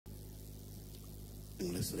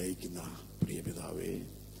നിങ്ങളെ സ്നേഹിക്കുന്ന പ്രിയ പിതാവേ,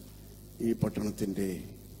 ഈ പട്ടണത്തിൻ്റെ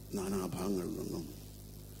നാനാഭാഗങ്ങളിൽ നിന്നും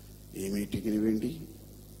ഈ മീറ്റിങ്ങിന് വേണ്ടി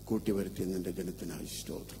കൂട്ടിവരുത്തിയ നിന്റെ ജനത്തിനായി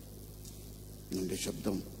സ്തോത്രം. നിന്റെ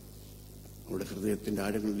ശബ്ദം അവിടെ ഹൃദയത്തിൻ്റെ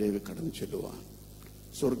ആഴങ്ങളിലേക്ക് കടന്നു ചെല്ലുവാൻ,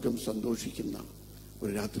 സ്വർഗം സന്തോഷിക്കുന്ന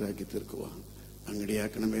ഒരു രാത്രിയാക്കി തീർക്കുവാൻ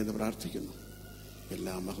അങ്ങടിയാക്കണമേ എന്ന് പ്രാർത്ഥിക്കുന്നു.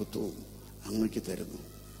 എല്ലാ മഹത്വവും അങ്ങയ്ക്ക് തരുന്നു,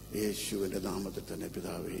 യേശുവിൻ്റെ നാമത്തിൽ തന്നെ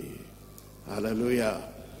പിതാവേ. Hallelujah,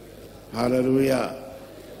 hallelujah,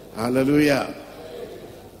 hallelujah.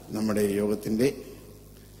 നമ്മുടെ യോഗത്തിൻ്റെ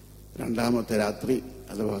രണ്ടാമത്തെ രാത്രി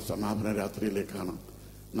അഥവാ സമാപന രാത്രിയിലേക്കാണ്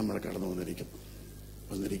നമ്മൾ കടന്നു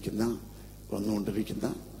വന്നുകൊണ്ടിരിക്കുന്ന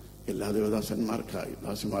എല്ലാ ദാസന്മാർക്കായി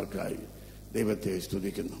ദൈവത്തെ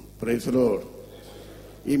സ്തുതിക്കുന്നു. Praise the Lord.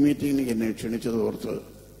 ഈ മീറ്റിംഗിന് എന്നെ ക്ഷണിച്ചത് ഓർത്ത്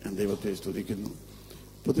ഞാൻ ദൈവത്തെ സ്തുതിക്കുന്നു.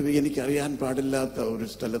 പൊതുവെ എനിക്കറിയാൻ പാടില്ലാത്ത ഒരു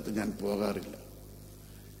സ്ഥലത്ത് ഞാൻ പോകാറില്ല.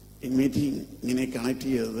 ഈ മീറ്റിംഗ് ഇങ്ങനെ കണക്ട്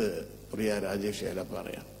ചെയ്തത് പ്രിയ രാജേഷ്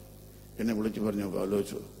ഏലപ്പാറയാണ്. എന്നെ വിളിച്ചു പറഞ്ഞു,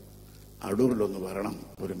 പൗലോസ് അടൂരിലൊന്ന് വരണം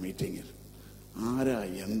ഒരു മീറ്റിങ്ങിൽ. ആരാ,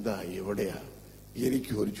 എന്താ, എവിടെയാ,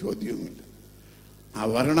 എനിക്ക് ഒരു ചോദ്യവുമില്ല. ആ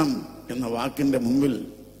വരണം എന്ന വാക്കിന്റെ മുമ്പിൽ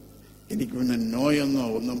എനിക്ക് പിന്നെ നോ എന്നോ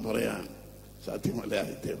ഒന്നും പറയാൻ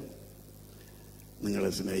സാധ്യമല്ലായിരുന്നു. നിങ്ങളെ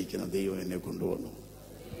സ്നേഹിക്കുന്ന ദൈവം എന്നെ കൊണ്ടുവന്നു.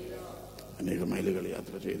 അനേക മൈലുകൾ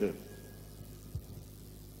യാത്ര ചെയ്ത്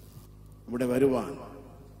ഇവിടെ വരുവാൻ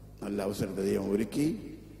നല്ല അവസരത്തെ ദൈവം ഒരുക്കി.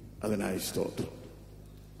 അതിനായി സ്തോത്രം.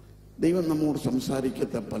 ദൈവം നമ്മോട്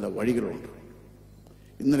സംസാരിക്കാത്ത പല വഴികളുണ്ട്.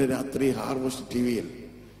 ഇന്നലെ രാത്രി ഹാർവസ്റ്റ് ടിവിയിൽ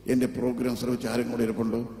എന്റെ പ്രോഗ്രാം ശ്രമിച്ച് ആരും കൂടെ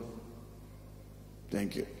ഇരിപ്പുണ്ടോ?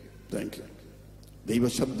 Thank you.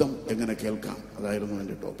 ദൈവശബ്ദം എങ്ങനെ കേൾക്കാം, അതായിരുന്നു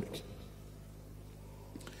എന്റെ ടോപ്പിക്.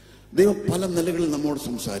 ദൈവം പല നിലകളിൽ നമ്മോട്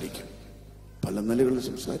സംസാരിക്കും.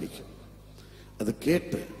 അത്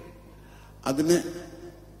കേട്ട് അതിന്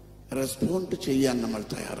റെസ്പോണ്ട് ചെയ്യാൻ നമ്മൾ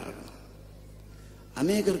തയ്യാറാകണം.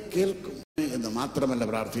 അനേകർ കേൾക്കും എന്ന് മാത്രമല്ല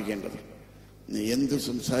പ്രാർത്ഥിക്കേണ്ടത്, നീ എന്ത്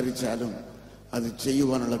സംസാരിച്ചാലും അത്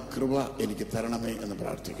ചെയ്യുവാനുള്ള കൃപ എനിക്ക് തരണമേ എന്ന്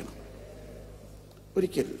പ്രാർത്ഥിക്കണം.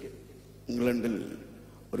 ഒരിക്കൽ ഇംഗ്ലണ്ടിൽ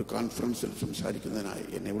ഒരു കോൺഫറൻസിൽ സംസാരിക്കുന്നതിനായി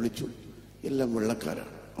എന്നെ വിളിച്ചു. എല്ലാം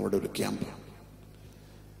വെള്ളക്കാരാണ്, അവിടെ ഒരു ക്യാമ്പാണ്.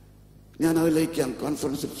 ഞാൻ അതിലേക്ക്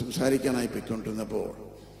കോൺഫറൻസിൽ സംസാരിക്കാനായി പോയിക്കൊണ്ടിരുന്നപ്പോൾ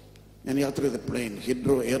ഞാൻ യാത്ര ചെയ്ത പ്ലെയിൻ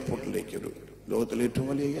ഹിഡ്രോ എയർപോർട്ടിലേക്ക്, ഒരു ലോകത്തിലെ ഏറ്റവും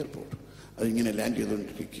വലിയ എയർപോർട്ട്, അതിങ്ങനെ ലാൻഡ്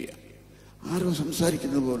ചെയ്തുകൊണ്ടിരിക്കുക. ആരോ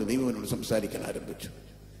സംസാരിക്കുന്നത് പോലെ ദൈവനോട് സംസാരിക്കാൻ ആരംഭിച്ചു.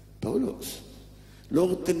 പൗലോസ്,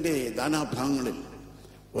 ലോകത്തിന്റെ നാനാഭാഗങ്ങളിൽ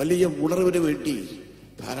വലിയ ഉണർവിന് വേണ്ടി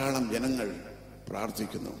ധാരാളം ജനങ്ങൾ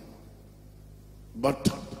പ്രാർത്ഥിക്കുന്നു. But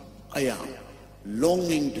I am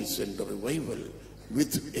longing to send a revival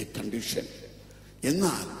with a condition.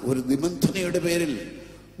 എന്നാൽ ഒരു നിബന്ധനയുടെ പേരിൽ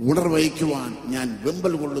ഉണർവഹിക്കുവാൻ ഞാൻ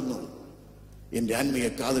വെമ്പൽ കൊള്ളുന്നു. എന്റെ ആത്മീയ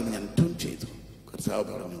കാതിൽ ഞാൻ ട്യൂൺ ചെയ്തു. കർത്താവ്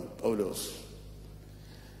പറഞ്ഞു, പൗലോസ്,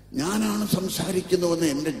 ഞാനാണ് സംസാരിക്കുന്നുവെന്ന്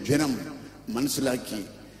എന്റെ ജനം മനസ്സിലാക്കി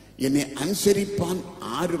എന്നെ അനുസരിപ്പാൻ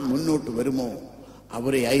ആരും മുന്നോട്ട് വരുമോ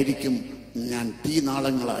അവരെ ആയിരിക്കും ഞാൻ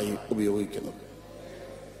തീനാളങ്ങളായി ഉപയോഗിക്കുന്നത്.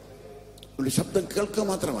 ശബ്ദം കേൾക്കുക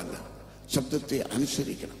മാത്രമല്ല, ശബ്ദത്തെ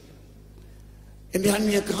അനുസരിക്കണം. എന്റെ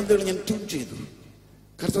ആത്മീയ കാതുകൾ ഞാൻ ട്യൂൺ ചെയ്തു.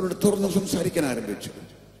 കർത്താവിനോട് തുറന്ന് സംസാരിക്കാൻ ആരംഭിച്ചു.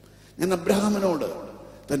 ഞാൻ അബ്രഹാമിനോട്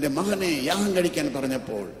തന്റെ മകനെ യാഗം കഴിക്കാൻ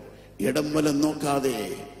പറഞ്ഞപ്പോൾ ഇടം വലം നോക്കാതെ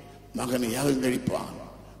മകനെ യാഗം കഴിപ്പാൻ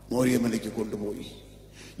മോരിയമലയ്ക്ക് കൊണ്ടുപോയി.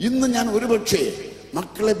 ഇന്ന് ഞാൻ ഒരുപക്ഷെ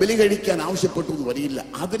മക്കളെ ബലി കഴിക്കാൻ ആവശ്യപ്പെട്ടു എന്ന് വരില്ല.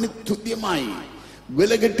 അതിന് തുല്യമായി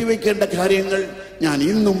വില കെട്ടിവെക്കേണ്ട കാര്യങ്ങൾ ഞാൻ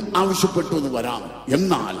ഇന്നും ആവശ്യപ്പെട്ടു എന്ന് വരാം.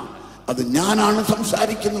 എന്നാൽ അത് ഞാനാണ്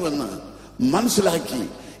സംസാരിക്കുന്നുവെന്ന് മനസ്സിലാക്കി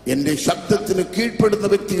എന്റെ ശബ്ദത്തിന് കീഴ്പ്പെടുന്ന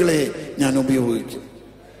വ്യക്തികളെ ഞാൻ ഉപയോഗിക്കും.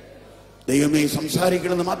 ദൈവമേ,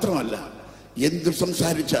 സംസാരിക്കണമെന്ന് മാത്രമല്ല, എന്ത്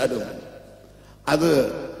സംസാരിച്ചാലും അത്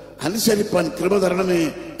അനുസരിപ്പാൻ കൃപ തരണമേ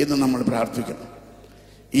എന്ന് നമ്മൾ പ്രാർത്ഥിക്കണം.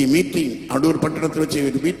 ഈ മീറ്റിംഗ് അടൂർ പട്ടണത്തിൽ വെച്ച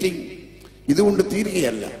ഒരു മീറ്റിംഗ് ഇതുകൊണ്ട്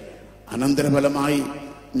തീരുകയല്ല. അനന്തരഫലമായി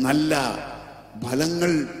നല്ല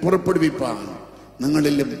ഫലങ്ങൾ പുറപ്പെടുവിപ്പാൻ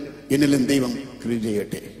നിങ്ങളിലും എന്നിലും ദൈവം കൃപ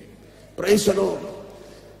ചെയ്യട്ടെ. Praise the Lord.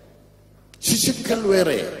 ശിശുക്കൾ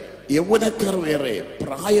വേറെ, യൗവനക്കാർ വേറെ,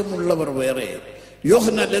 പ്രായമുള്ളവർ വേറെ.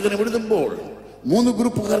 യോഹന്നാൻ ലേഖനം എഴുതുമ്പോൾ 3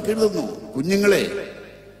 ഗ്രൂപ്പുകാർക്ക് എഴുതുന്നു. കുഞ്ഞുങ്ങളെ,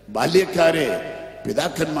 ബാല്യക്കാരെ,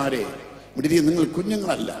 പിതാക്കന്മാരെ. നിങ്ങൾ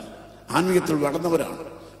കുഞ്ഞുങ്ങളല്ല, ആത്മീയത്തിൽ വളർന്നവരാണ്.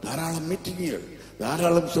 ധാരാളം മീറ്റിങ്ങുകൾ,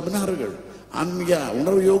 ധാരാളം സെമിനാറുകൾ, ആത്മീയ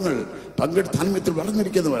ഉണർവ് യോഗങ്ങൾ പങ്കെടുത്ത് ആത്മീയത്തിൽ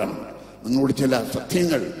വളർന്നിരിക്കുന്നവരാണ്. നിങ്ങളോട് ചില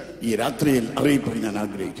സത്യങ്ങൾ ഈ രാത്രിയിൽ അറിയിപ്പാൻ ഞാൻ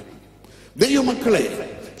ആഗ്രഹിക്കുന്നു. ദൈവമക്കളെ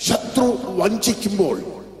ശത്രു വഞ്ചിക്കുമ്പോൾ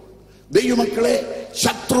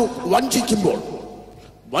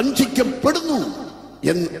വഞ്ചിക്കപ്പെടുന്നു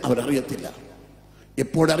എന്ന് അവരറിയത്തില്ല.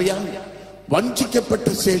 എപ്പോഴറിയാം? വഞ്ചിക്കപ്പെട്ട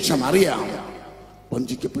ശേഷം അറിയാം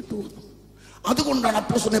വഞ്ചിക്കപ്പെട്ടു. അതുകൊണ്ടാണ്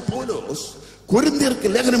അപ്പോസ്തലൻ പൗലോസ് കൊരിന്ത്യർക്ക്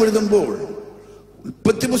ലേഖനം എഴുതുമ്പോൾ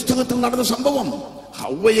ഉൽപ്പത്തി പുസ്തകത്തിൽ നടന്ന സംഭവം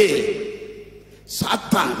ഹവ്വയെ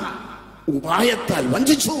സാത്താൻ ഉപായത്താൽ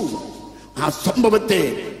വഞ്ചിച്ചു. ആ സംഭവത്തെ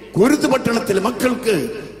കുരുത് പട്ടണത്തിലെ മക്കൾക്ക്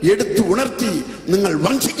എടുത്തു ഉണർത്തി നിങ്ങൾ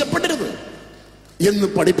വഞ്ചിക്കപ്പെടരുത് എന്ന്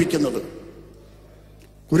പഠിപ്പിക്കുന്നത്.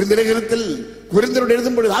 കുരിന്ത്യലേഖനത്തിൽ കുരിന്ത്യരോട്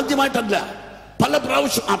എഴുതുമ്പോൾ ആദ്യമായിട്ടല്ല, പല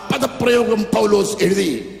പ്രാവശ്യം ആ പദപ്രയോഗം പൗലോസ്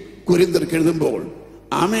എഴുതി കുരിന്ത്യർക്ക് എഴുതുമ്പോൾ.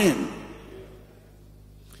 ആമേൻ.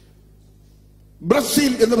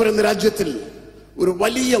 ബ്രസീൽ എന്ന് പറയുന്ന രാജ്യത്തിൽ ഒരു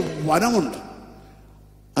വലിയ വനമുണ്ട്.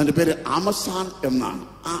 അതിന്റെ പേര് ആമസാൻ എന്നാണ്.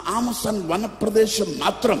 ആ ആമസാൻ വനപ്രദേശം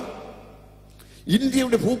മാത്രം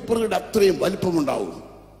ഇന്ത്യയുടെ ഭൂപ്രകൃതിയുടെ അത്രയും വലിപ്പമുണ്ടാവും.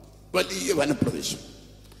 വലിയ വനപ്രദേശം.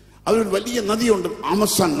 അതൊരു വലിയ നദിയുണ്ട്,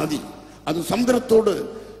 ആമസാൻ നദി. അത് സമുദ്രത്തോട്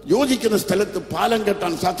യോജിക്കുന്ന സ്ഥലത്ത് പാലം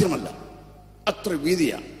കെട്ടാൻ സാധ്യമല്ല, അത്ര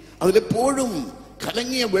വീതിയാണ്. അതിലെപ്പോഴും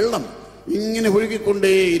കലങ്ങിയ വെള്ളം ഇങ്ങനെ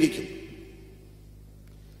ഒഴുകിക്കൊണ്ടേയിരിക്കും.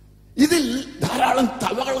 ഇതിൽ ധാരാളം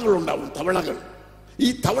തവളകൾ ഉണ്ടാവും. തവളകൾ, ഈ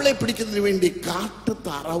തവളയെ പിടിക്കുന്നതിന് വേണ്ടി കാട്ടു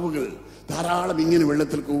താറാവുകൾ ധാരാളം ഇങ്ങനെ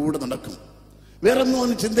വെള്ളത്തിൽ കൂടെ നടക്കും. വേറൊന്നും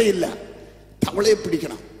അതിന് ചിന്തയില്ല, തവളയെ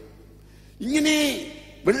പിടിക്കണം. ഇങ്ങനെ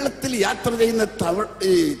വെള്ളത്തിൽ യാത്ര ചെയ്യുന്ന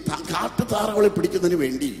കാട്ടു താറാവുകളെ പിടിക്കുന്നതിന്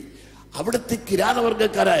വേണ്ടി അവിടുത്തെ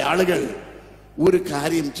കിരാതവർഗക്കാരായ ആളുകൾ ഒരു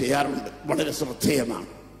കാര്യം ചെയ്യാറുണ്ട്, വളരെ ശ്രദ്ധേയമാണ്.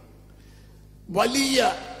 വലിയ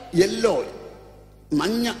യെല്ലോ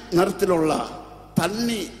മഞ്ഞ നിറത്തിലുള്ള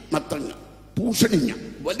തണ്ണി മത്തങ്ങ, പൂഷണിങ്ങ,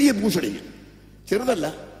 വലിയ പൂഷണിങ്ങ, ചെറുതല്ല,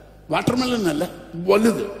 വാട്ടർമെലനല്ല,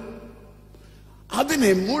 വലുത്.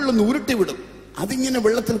 അതിനെ മുകളിലൊന്ന് ഉരുട്ടി വിടും. അതിങ്ങനെ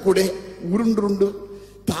വെള്ളത്തിൽ കൂടെ ഉരുണ്ടുരുണ്ട്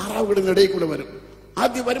താറാവുകളുടെ ഇടയിൽ കൂടെ വരും.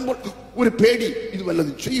 ആദ്യം വരുമ്പോൾ ഒരു പേടി, ഇത്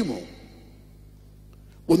വല്ലതും ചെയ്യുമോ?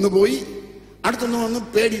 ഒന്ന് പോയി, അടുത്തൊന്ന് വന്ന്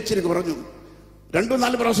പേടി ഇച്ചിരി കുറഞ്ഞു.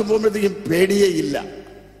 2-4 പ്രാവശ്യം പോകുമ്പോഴത്തേക്കും പേടിയേ ഇല്ല,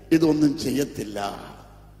 ഇതൊന്നും ചെയ്യത്തില്ല.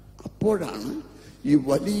 അപ്പോഴാണ് ഈ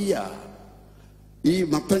വലിയ ഈ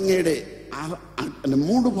മത്തങ്ങയുടെ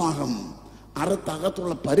 3 ഭാഗം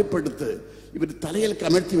അറുത്തകത്തുള്ള പരിപ്പെടുത്ത് ഇവർ തലയിൽ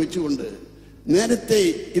കമഴ്ത്തി വെച്ചുകൊണ്ട് നേരത്തെ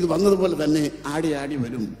ഇത് വന്നതുപോലെ തന്നെ ആടി ആടി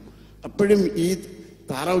വരും. അപ്പോഴും ഈ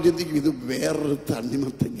താറാവ് ചിന്തിക്കും, ഇത് വേറൊരു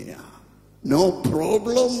തണ്ണിമത്തങ്ങയാ, നോ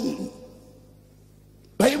പ്രോബ്ലം,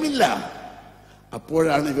 ഭയമില്ല.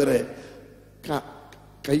 അപ്പോഴാണ് ഇവരെ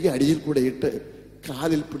കൈ അടിയിൽ കൂടെ ഇട്ട്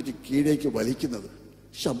കാലിൽ പിടിച്ച് കീഴേക്ക് വലിക്കുന്നത്.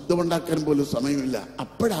 ശബ്ദമുണ്ടാക്കാൻ പോലും സമയമില്ല.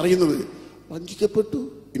 അപ്പോഴറിയുന്നത് വഞ്ചിക്കപ്പെട്ടു.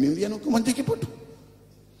 ഇനി എന്ത് ചെയ്യാനൊക്കെ വഞ്ചിക്കപ്പെട്ടു.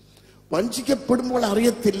 വഞ്ചിക്കപ്പെടുമ്പോൾ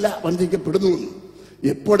അറിയത്തില്ല വഞ്ചിക്കപ്പെടുന്നു എന്ന്.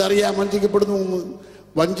 എപ്പോഴറിയാം വഞ്ചിക്കപ്പെടുന്നു എന്ന്?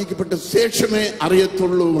 വഞ്ചിക്കപ്പെട്ട ശേഷമേ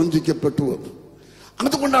അറിയത്തുള്ളൂ വഞ്ചിക്കപ്പെട്ടു എന്ന്.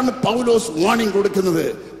 അതുകൊണ്ടാണ് പൗലോസ് വാണിംഗ് കൊടുക്കുന്നത്,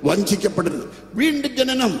 വഞ്ചിക്കപ്പെടരുത്. വീണ്ടും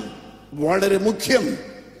ജനനം വളരെ മുഖ്യം.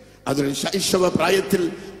 അതൊരു ശൈശവ പ്രായത്തിൽ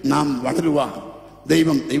നാം വളരുവാൻ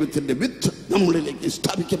ദൈവത്തിന്റെ വിത്ത് നമ്മളിലേക്ക്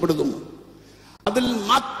സ്ഥാപിക്കപ്പെടുന്നു. അതിൽ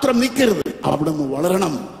മാത്രം നിൽക്കരുത്, അവിടെ നിന്ന്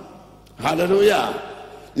വളരണം. ഹല്ലേലൂയ.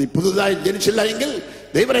 നീ പുതുതായി ജനിച്ചില്ല എങ്കിൽ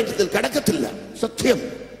ദൈവരാജ്യത്തിൽ കടക്കത്തില്ല, സത്യം.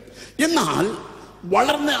 എന്നാൽ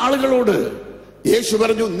വളർന്ന ആളുകളോട് യേശു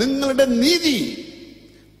പറഞ്ഞു, നിങ്ങളുടെ നീതി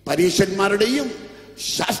പരീശന്മാരുടെയും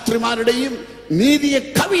ശാസ്ത്രിമാരുടെയും നീതിയെ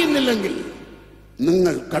കവിയുന്നില്ലെങ്കിൽ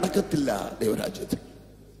നിങ്ങൾ കടക്കത്തില്ല ദൈവരാജ്യത്തിൽ.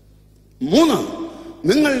 3,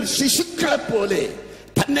 നിങ്ങൾ ശിശുക്കളെ പോലെ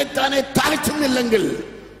തന്നെത്താനെ താഴ്ത്തുന്നില്ലെങ്കിൽ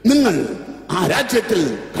നിങ്ങൾ ആ രാജ്യത്തിൽ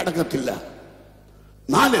കടക്കത്തില്ല.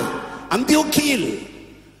 4, അന്ത്യോക്യയിൽ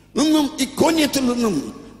നിന്നും ഇക്കോന്യത്തിൽ നിന്നും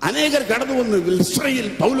അനേകർ കടന്നു വന്ന് ലിസ്ത്രയിൽ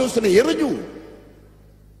പൗലോസിനെ എറിഞ്ഞു,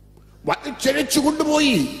 വലിച്ചഴച്ചു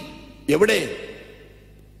കൊണ്ടുപോയി. എവിടെ?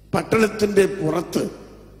 പട്ടണത്തിന്റെ പുറത്ത്.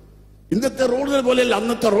 ഇന്നത്തെ റോഡുകൾ പോലെയല്ല,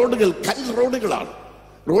 അന്നത്തെ റോഡുകൾ കൽ റോഡുകളാണ്.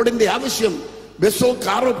 റോഡിന്റെ ആവശ്യം ബസ്സോ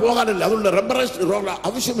കാറോ പോകാനല്ല, അതുകൊണ്ട് റബ്ബറൈസ്ഡ് റോഡ്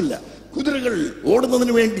ആവശ്യമില്ല. കുതിരകൾ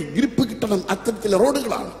ഓടുന്നതിന് വേണ്ടി ഗ്രിപ്പ് കിട്ടണം, അത്തരത്തിലെ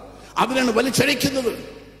റോഡുകളാണ്. അതിനാണ് വലിച്ചഴയ്ക്കുന്നത്.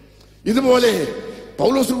 ഇതുപോലെ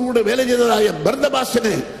പൗലോസിലൂടെ വേല ചെയ്തതായ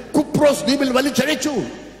ബർന്നബാസിനെ കുപ്രോസ് ദ്വീപിൽ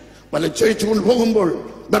വലിച്ചഴിച്ചുകൊണ്ട് പോകുമ്പോൾ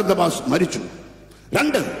ബർന്നബാസ് മരിച്ചു.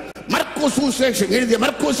 2, മർക്കോസ് സുവിശേഷം എഴുതിയ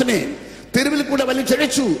മർക്കോസിനെ തെരുവിൽ കൂടെ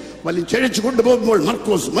വലിച്ചഴിച്ചു കൊണ്ടുപോകുമ്പോൾ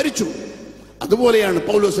മർക്കോസ് മരിച്ചു. അതുപോലെയാണ്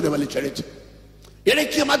പൗലോസിനെ വലിച്ചഴിച്ച്.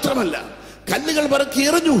 ഇടയ്ക്ക് മാത്രമല്ല, കല്ലുകൾ പറക്കി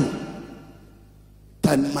എറിഞ്ഞു.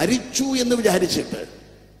 താൻ മരിച്ചു എന്ന് വിചാരിച്ചിട്ട്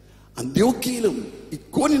അന്ത്യോക്യയിലും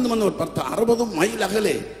ഇക്കോനിൽ വന്നവർ 60 മൈൽ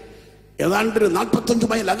അകലെ, ഏതാണ്ട് 45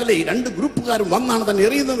 മൈൽ അകലെ 2 ഗ്രൂപ്പുകാരും വന്നാണ് തന്നെ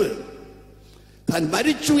എറിയുന്നത്. താൻ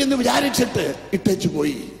മരിച്ചു എന്ന് വിചാരിച്ചിട്ട് ഇട്ടേച്ചു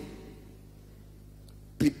പോയി.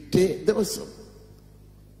 പിറ്റേ ദിവസം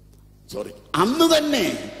അന്ന് തന്നെ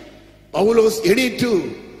പൗലോസ് എണീറ്റു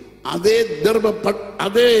അതേ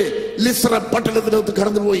ലിസ്ര പട്ടണത്തിനകത്ത്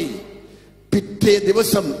കടന്നുപോയി. പിറ്റേ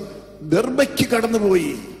ദിവസം ദർബയ്ക്ക്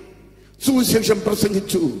കടന്നുപോയി, സുവിശേഷം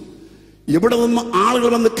പ്രസംഗിച്ചു. എവിടെ നിന്ന്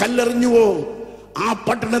ആളുകൾ വന്ന് കല്ലെറിഞ്ഞുവോ ആ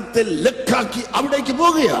പട്ടണത്തെ ലക്കാക്കി അവിടേക്ക്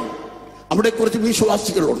പോകുകയാണ്. അവിടെ കുറച്ച്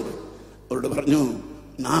വിശ്വാസികളുണ്ട്. അവരോട് പറഞ്ഞു,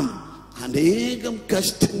 നാം അനേകം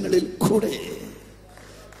കഷ്ടങ്ങളിൽ കൂടെ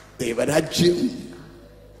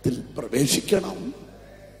ദൈവരാജ്യത്തിൽ പ്രവേശിക്കണം.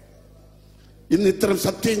 ഇന്ന് ഇത്തരം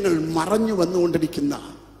സത്യങ്ങൾ മറഞ്ഞു വന്നുകൊണ്ടിരിക്കുന്ന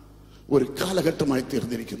ഒരു കാലഘട്ടമായി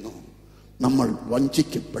തീർന്നിരിക്കുന്നു. നമ്മൾ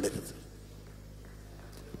വഞ്ചിക്കപ്പെടരുത്.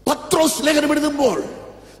 പത്രോസ് ലേഖനം എഴുതുമ്പോൾ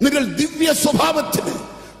നിങ്ങൾ ദിവ്യ സ്വഭാവത്തിന്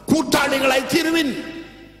കൂട്ടാളികളായി തീരുവിൻ.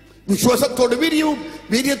 വിശ്വാസത്തോട് വീര്യവും,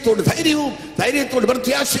 വീര്യത്തോട് ധൈര്യവും, ധൈര്യത്തോട്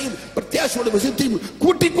പ്രത്യാശയും, പ്രത്യാശയോട് വിശുദ്ധിയും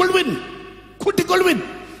കൂട്ടിക്കൊള്ളുവിൻ.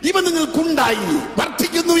 ഇവ നിങ്ങൾക്കുണ്ടായി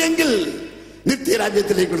വർദ്ധിക്കുന്നു എങ്കിൽ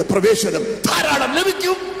നിത്യരാജ്യത്തിലേക്കുള്ള പ്രവേശനം ധാരാളം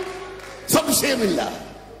ലഭിക്കും. സംശയമില്ല.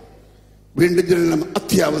 വീണ്ടും ജനനം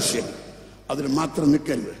അത്യാവശ്യം, അതിൽ മാത്രം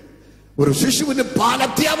നിൽക്കരുത്. ഒരു ശിശുവിന് പാൽ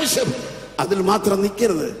അത്യാവശ്യം, അതിൽ മാത്രം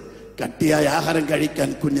നിൽക്കരുത്. കട്ടിയായ ആഹാരം കഴിക്കാൻ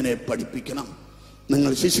കുഞ്ഞിനെ പഠിപ്പിക്കണം.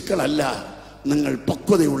 നിങ്ങൾ ശിശുക്കളല്ല, നിങ്ങൾ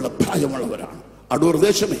പക്വതയുള്ള പ്രായമുള്ളവരാണ്. അടൂർ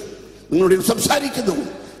ദേശമേ, നിങ്ങളോട് സംസാരിക്കുന്നു.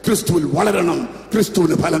 ക്രിസ്തുവിൽ വളരണം,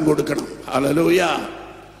 ക്രിസ്തുവിന് ഫലം കൊടുക്കണം. Hallelujah,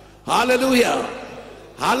 hallelujah,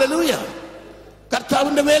 hallelujah.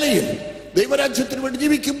 കർത്താവിന്റെ വേലയിൽ ദൈവരാജ്യത്തിന് വേണ്ടി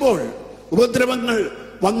ജീവിക്കുമ്പോൾ ഉപദ്രവങ്ങൾ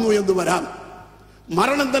വന്നു എന്ന് വരാം,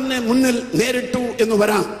 മരണം തന്നെ മുന്നിൽ നേരിട്ടു എന്ന്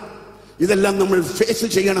വരാം. ഇതെല്ലാം നമ്മൾ ഫേസ്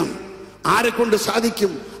ചെയ്യണം. ആരെ കൊണ്ട്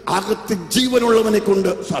സാധിക്കും? അകത്ത് ജീവനുള്ളവനെ കൊണ്ട്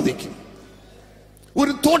സാധിക്കും.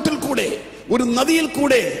 ഒരു തോട്ടിൽ കൂടെ, ഒരു നദിയിൽ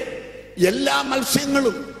കൂടെ എല്ലാ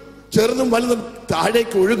മത്സ്യങ്ങളും ചെറുതും വലുതും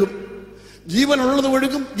താഴേക്ക് ഒഴുകും. ജീവനുള്ളതും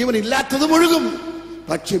ഒഴുകും, ജീവനില്ലാത്തതും ഒഴുകും.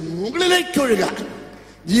 പക്ഷെ മുകളിലേക്ക് ഒഴുകാൻ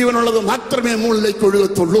ജീവനുള്ളത് മാത്രമേ മുകളിലേക്ക്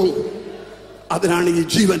ഒഴുകത്തുള്ളൂ. അതിനാണ് ഈ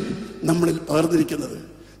ജീവൻ നമ്മളിൽ പകർന്നിരിക്കുന്നത്.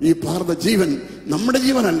 ഈ പകർന്ന ജീവൻ നമ്മുടെ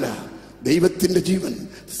ജീവനല്ല, ദൈവത്തിന്റെ ജീവൻ,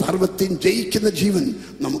 സർവത്തെയും ജയിക്കുന്ന ജീവൻ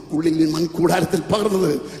നമുക്കുള്ളിൽ മൺകൂടാരത്തിൽ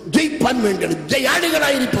പകർന്നത് ജയിപ്പാൻ വേണ്ടിയാണ്,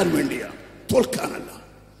 ജയാളികളായിരിക്കാൻ വേണ്ടിയാണ്, തോൽക്കാനല്ല.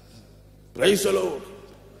 Praise the Lord.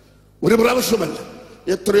 ഒരു പ്രാവശ്യമല്ല,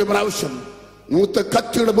 എത്രയോ പ്രാവശ്യം മൂത്ത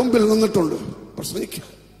കത്തിയുടെ മുമ്പിൽ നിന്നിട്ടുണ്ട് പ്രസംഗിക്കാൻ.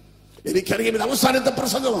 എനിക്കറിയാം ഇത് അവസാനത്തെ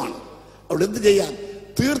പ്രസംഗമാണ്. അവിടെ എന്ത് ചെയ്യാം?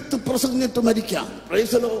 തീർത്ത് പ്രസംഗിട്ട് മരിക്കാം.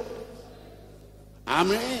 Praise the Lord.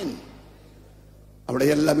 ആമേൻ.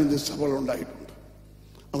 അവിടെയെല്ലാം ഇന്ന് സഭകൾ ഉണ്ടായിട്ടുണ്ട്.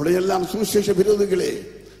 അവിടെയെല്ലാം സുവിശേഷ വിരോധികളെ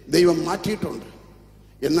ദൈവം മാറ്റിയിട്ടുണ്ട്.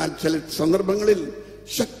 എന്നാൽ ചില സന്ദർഭങ്ങളിൽ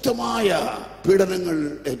ശക്തമായ പീഡനങ്ങൾ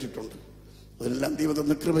ഏറ്റിട്ടുണ്ട്. അതെല്ലാം ദൈവം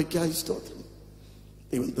തന്ന കൃപയ്ക്കായി സ്തോത്രം,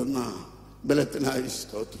 ദൈവം തന്ന ബലത്തിനായി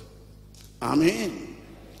സ്തോത്രം. ആമേൻ,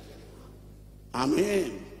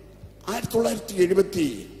 ആമേൻ.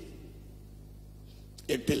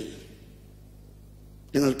 1978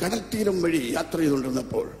 ഞങ്ങൾ കടൽ തീരം വഴി യാത്ര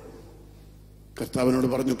ചെയ്തുകൊണ്ടിരുന്നപ്പോൾ കർത്താവിനോട്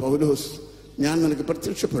പറഞ്ഞു, പൗലോസ്, ഞാൻ നിനക്ക്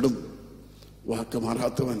പ്രത്യക്ഷപ്പെടും. വാക്ക്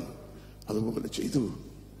മാറാത്തവൻ അതുപോലെ ചെയ്തു.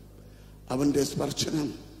 അവന്റെ സ്പർശനം,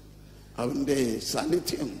 അവന്റെ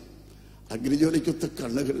സാന്നിധ്യം, അഗ്നിജ്വലിക്കത്ത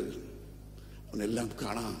കണ്ണുകൾ, അവനെല്ലാം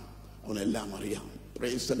കാണാം, അവനെല്ലാം അറിയാം.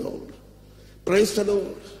 Praise the Lord, praise the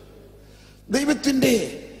Lord. ദൈവത്തിന്റെ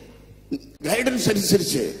ഗൈഡൻസ്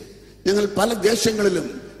അനുസരിച്ച് ഞങ്ങൾ പല ദേശങ്ങളിലും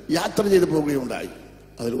യാത്ര ചെയ്തു പോവുകയുണ്ടായി.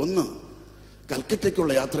 അതിൽ ഒന്ന്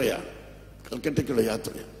കൽക്കട്ടയ്ക്കുള്ള യാത്രയാണ്.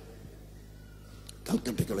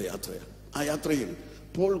 ആ യാത്രയിൽ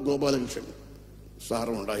പോൾ ഗോപാലകൃഷ്ണൻ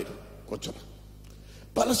സാറും ഉണ്ടായിരുന്നു, കൊച്ചറ.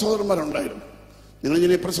 പല സഹോദരന്മാരുണ്ടായിരുന്നു.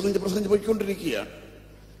 ഞങ്ങളിങ്ങനെ പ്രസംഗിച്ച് പോയിക്കൊണ്ടിരിക്കുകയാണ്.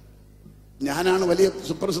 ഞാനാണ് വലിയ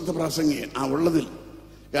സുപ്രസിദ്ധ പ്രാസംഗികൻ ആ ഉള്ളതിൽ.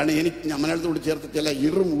 കാരണം ഞാൻ മലയാളത്തോട് ചേർത്ത് ചില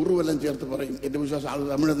ഉറുവെല്ലാം ചേർത്ത് പറയും. എന്റെ വിശ്വാസം അത്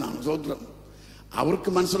തമിഴെന്നാണ്. സ്വതന്ത്രം. അവർക്ക്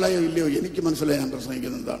മനസ്സിലായോ ഇല്ലയോ, എനിക്ക് മനസ്സിലായി ഞാൻ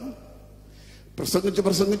പ്രസംഗിക്കുന്നത് എന്താണ്.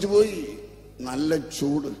 പ്രസംഗിച്ച് പോയി. നല്ല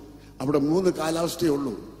ചൂട്. അവിടെ 3 കാലാവസ്ഥയേ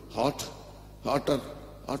ഉള്ളൂ.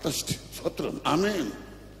 ഹോട്ടസ്റ്റ്. സ്വത്രം. ആമേൻ.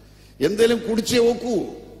 എന്തേലും കുടിച്ചേ ഒക്കൂ.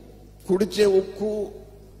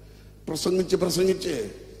 പ്രസംഗിച്ച്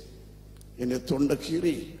എന്നെ തൊണ്ട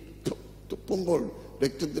കീറി. തുപ്പുമ്പോൾ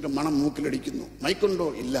രക്തത്തിന്റെ മണം മൂക്കിലടിക്കുന്നു. മൈക്കുണ്ടോ?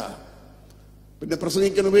 ഇല്ല. പിന്നെ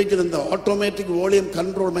പ്രസംഗിക്കാൻ ഉപയോഗിക്കുന്നത് എന്താ? Automatic volume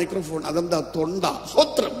control microphone. അതെന്താ? തൊണ്ട.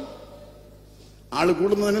 സ്വത്രം. ആള്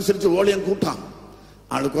കൂടുന്നതനുസരിച്ച് വോളിയം കൂട്ടാം,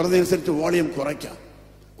 ആള് കുറഞ്ഞതനുസരിച്ച് വോളിയം കുറയ്ക്കാം.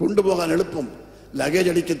 കൊണ്ടുപോകാൻ എളുപ്പം. Luggage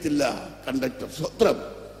അടിക്കത്തില്ല conductor. സ്വത്രം.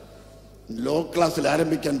 ലോ ക്ലാസ്സിൽ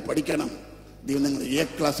ആരംഭിക്കാൻ പഠിക്കണം. ദൈവം നിങ്ങൾ എ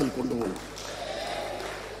ക്ലാസ്സിൽ കൊണ്ടുപോകും.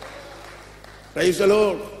 Praise the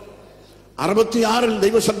Lord. 66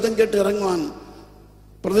 ദൈവശബ്ദം കേട്ട് ഇറങ്ങുവാൻ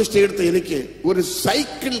പ്രതിഷ്ഠയെടുത്ത് എനിക്ക് ഒരു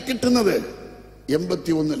സൈക്കിൾ കിട്ടുന്നത്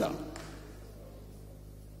 81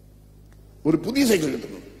 ഒരു പുതിയ സൈക്കിൾ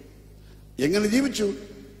കിട്ടുന്നു. എങ്ങനെ ജീവിച്ചു?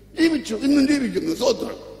 ഇന്നും ജീവിക്കുന്നു.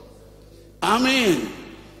 സ്തോത്രം. ആമേൻ.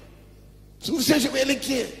 സുവിശേഷ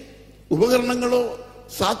വേലയ്ക്ക് ഉപകരണങ്ങളോ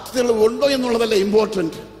സാധ്യതകളോ ഉണ്ടോ എന്നുള്ളതല്ല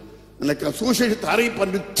ഇമ്പോർട്ടന്റ്. നിനക്ക് സുവിശേഷത്തെ അറിയിപ്പാൻ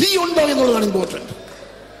ഒരു തീ ഉണ്ടോ എന്നുള്ളതാണ് ഇമ്പോർട്ടന്റ്.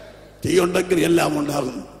 തീ ഉണ്ടെങ്കിൽ എല്ലാം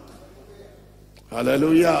ഉണ്ടാകും.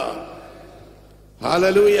 Hallelujah,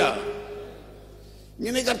 hallelujah.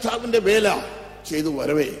 ഇങ്ങനെ കർത്താവിന്റെ വേല ചെയ്തു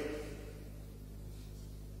വരവേ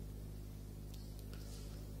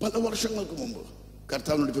പല വർഷങ്ങൾക്ക് മുമ്പ്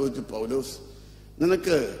കർത്താവിനോട് ചോദിച്ചു, പൗലോസ്,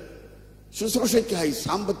 നിനക്ക് ശുശ്രൂഷയ്ക്കായി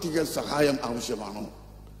സാമ്പത്തിക സഹായം ആവശ്യമാണോ?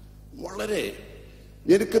 വളരെ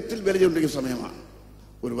ഞെരുക്കത്തിൽ വിലചൊണ്ടിരിക്കുന്ന സമയമാണ്.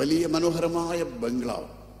 ഒരു വലിയ മനോഹരമായ ബംഗ്ലാവ്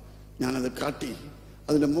ഞാനത് കാട്ടി,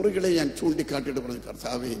 അതിന്റെ മുറികളെ ഞാൻ ചൂണ്ടിക്കാട്ടിയിട്ട് പറഞ്ഞു,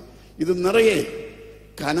 കർത്താവേ, ഇത് നിറയെ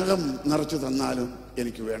കനകം നിറച്ചു തന്നാലും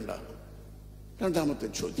എനിക്ക് വേണ്ട. രണ്ടാമത്തെ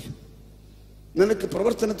ചോദ്യം, നിനക്ക്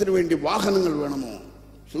പ്രവർത്തനത്തിന് വേണ്ടി വാഹനങ്ങൾ വേണമോ,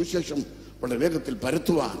 സുവിശേഷം വളരെ വേഗത്തിൽ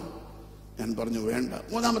പരത്തുവാൻ? ഞാൻ പറഞ്ഞു വേണ്ട.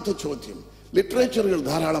 മൂന്നാമത്തെ ചോദ്യം, ലിറ്ററേച്ചറുകൾ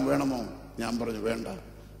ധാരാളം വേണമോ? ഞാൻ പറഞ്ഞു വേണ്ട.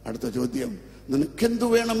 അടുത്ത ചോദ്യം, നിനക്കെന്തു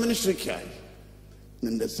വേണം മിനിസ്ട്രിക്കായി?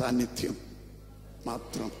 നിന്റെ സാന്നിധ്യം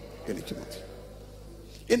മാത്രം എനിക്ക് മതി.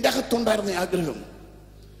 എൻ്റെ അകത്തുണ്ടായിരുന്ന ആഗ്രഹം,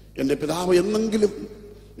 എൻ്റെ പിതാവ് എന്നെങ്കിലും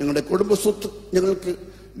ഞങ്ങളുടെ കുടുംബ സ്വത്ത് ഞങ്ങൾക്ക്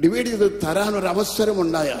ഡിവൈഡ് ചെയ്ത് തരാനൊരവസരം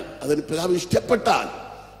ഉണ്ടായാൽ, അതിന് പിതാവ് ഇഷ്ടപ്പെട്ടാൽ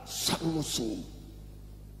സർവസ്വവും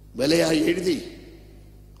വിലയായി എഴുതി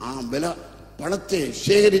ആ വില പണത്തെ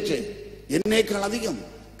ശേഖരിച്ച് എന്നേക്കാൾ അധികം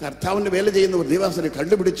കർത്താവിന്റെ വേല ചെയ്യുന്നവർ നിവാസനെ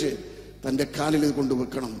കണ്ടുപിടിച്ച് തൻ്റെ കാലിൽ ഇത്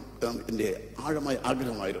കൊണ്ടുവെക്കണം. എൻ്റെ ആഴമായ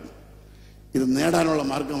ആഗ്രഹമായിരുന്നു. ഇത് നേടാനുള്ള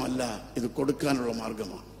മാർഗമല്ല, ഇത് കൊടുക്കാനുള്ള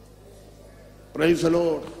മാർഗമാണ്. Praise the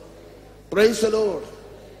Lord, praise the Lord.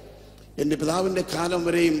 എൻ്റെ പിതാവിൻ്റെ കാലം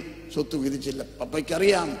വരെയും സ്വത്ത് വിധിച്ചില്ല.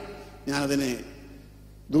 പപ്പയ്ക്കറിയാം ഞാനതിനെ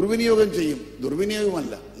ദുർവിനിയോഗം ചെയ്യും.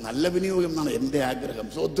 ദുർവിനിയോഗമല്ല, നല്ല വിനിയോഗം എന്നാണ് എൻ്റെ ആഗ്രഹം.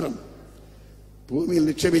 സ്വത്രം ഭൂമിയിൽ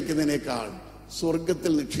നിക്ഷേപിക്കുന്നതിനേക്കാൾ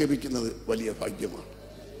സ്വർഗത്തിൽ നിക്ഷേപിക്കുന്നത് വലിയ ഭാഗ്യമാണ്.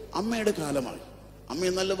 അമ്മയുടെ കാലമായി,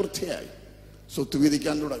 അമ്മയെ നല്ല വൃത്തിയായി സ്വത്ത്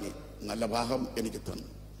വിധിക്കാൻ തുടങ്ങി. നല്ല ഭാഗം എനിക്ക് തന്നു.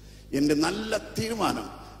 എൻ്റെ നല്ല തീരുമാനം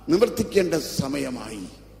നിവർത്തിക്കേണ്ട സമയമായി.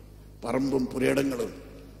 പറമ്പും പുരയിടങ്ങളും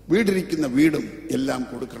വീടിരിക്കുന്ന വീടും എല്ലാം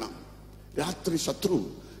കൊടുക്കണം. രാത്രി ശത്രു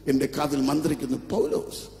എൻ്റെ കാതിൽ മന്ത്രിക്കുന്നു,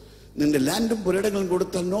 പൗലോസ്, നിന്റെ ലാൻഡും പുരയിടങ്ങളും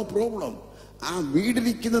കൊടുത്താൽ നോ പ്രോബ്ലം, ആ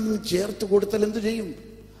വീടിരിക്കുന്നതിന് ചേർത്ത് കൊടുത്താൽ എന്ത് ചെയ്യും?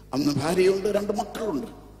 അന്ന് ഭാര്യയുണ്ട്, 2 മക്കളുണ്ട്.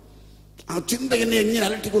 ആ ചിന്ത എന്നെ എങ്ങനെ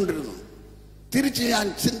അലട്ടിക്കൊണ്ടിരുന്നു. തിരിച്ച് ഞാൻ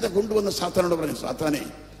ചിന്ത കൊണ്ടുവന്ന സാത്താനോട് പറഞ്ഞു, സാത്താനെ,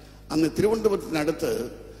 അന്ന് തിരുവനന്തപുരത്തിനടുത്ത്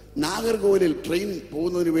നാഗർകോവിലിൽ ട്രെയിൻ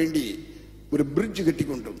പോകുന്നതിന് വേണ്ടി ഒരു ബ്രിഡ്ജ്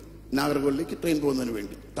കെട്ടിക്കൊണ്ടിരുന്നു. നാഗർകോവിലേക്ക് ട്രെയിൻ പോകുന്നതിന്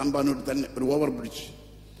വേണ്ടി തമ്പാനൂർ തന്നെ ഒരു ഓവർ ബ്രിഡ്ജ്.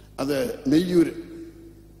 അത് നെയ്യൂര്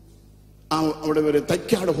അവിടെ ഒരു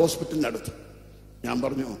തൈക്കാട് ഹോസ്പിറ്റലിൻ്റെ അടുത്ത്. ഞാൻ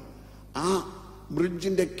പറഞ്ഞു, ആ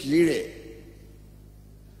ബ്രിഡ്ജിന്റെ കീഴെ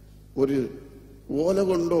ഒരു ഓല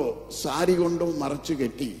കൊണ്ടോ സാരി കൊണ്ടോ മറച്ചു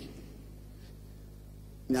കെട്ടി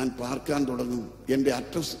ഞാൻ പാർക്കാൻ തുടങ്ങും. എൻ്റെ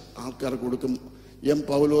അഡ്രസ് ആൾക്കാർ കൊടുക്കും, എം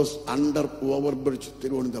പൗലോസ് അണ്ടർ ഓവർ ബ്രിഡ്ജ്,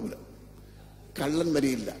 തിരുവനന്തപുരം. കള്ളൻ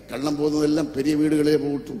വരിയില്ല. കള്ളം പോകുന്നതെല്ലാം പെരിയ വീടുകളെ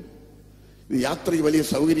പോയിട്ടു. ഇത് യാത്രയ്ക്ക് വലിയ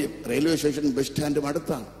സൗകര്യം. റെയിൽവേ സ്റ്റേഷൻ ബസ് സ്റ്റാൻഡും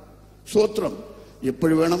അടുത്താണ്. സ്വത്രം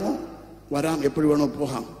എപ്പോഴും വേണമോ വരാം, എപ്പോഴും വേണോ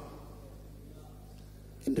പോകാം.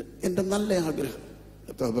 എൻ്റെ നല്ല ആഗ്രഹം.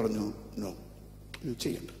 എത്ര പറഞ്ഞു, നോ, ഇത്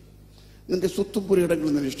ചെയ്യണ്ട. നിന്റെ സ്വത്തും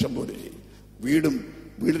പുരയിടങ്ങളും നിന്റെ ഇഷ്ടം പോലെ ചെയ്യും.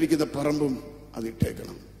 വീടിരിക്കുന്ന പറമ്പും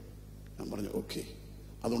അതിട്ടേക്കണം. ഞാൻ പറഞ്ഞു ഓക്കെ.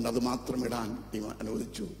 അതുകൊണ്ട് അത് മാത്രം ഇടാൻ ദൈവം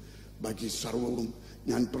അനുവദിച്ചു. ബാക്കി സർവവും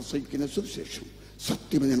ഞാൻ പ്രസംഗിക്കുന്ന സുവിശേഷം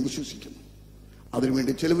സത്യം ഞാൻ വിശ്വസിക്കുന്നു.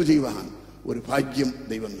 അതിനുവേണ്ടി ചെലവ് ചെയ്യുവാൻ ഒരു ഭാഗ്യം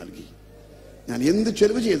ദൈവം നൽകി. ഞാൻ എന്ത്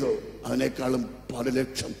ചെലവ് ചെയ്തോ അതിനേക്കാളും 10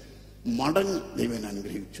 ലക്ഷം മടങ്ങ് ദൈവം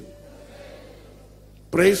അനുഗ്രഹിച്ചു.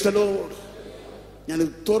 Praise the Lord. ഞാൻ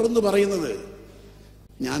തുറന്നു പറയുന്നത്,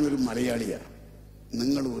 ഞാനൊരു മലയാളിയാണ്,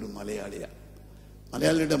 നിങ്ങളും ഒരു മലയാളിയാണ്.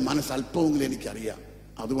 മലയാളിയുടെ മനസ്സ് അല്പമെങ്കിലും എനിക്കറിയാം.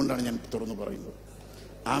 അതുകൊണ്ടാണ് ഞാൻ തുറന്നു പറയുന്നത്.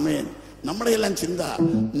 ആമേൻ. നമ്മുടെ എല്ലാം ചിന്ത,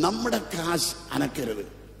 നമ്മുടെ കാശ് അനക്കരുത്,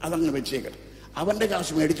 അതങ്ങ് വെച്ചേക്കണം. അവന്റെ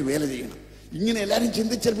കാശ് മേടിച്ച് വേല ചെയ്യണം. ഇങ്ങനെ എല്ലാരും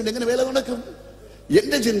ചിന്തിച്ചാൽ പിന്നെ എങ്ങനെ വേല നടക്കും?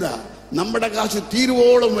 എന്റെ ചിന്ത, നമ്മുടെ കാശ്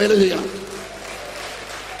തീരുവോളം വേല ചെയ്യണം.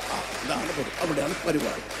 അവിടെയാണ്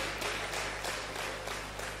പരിപാടി.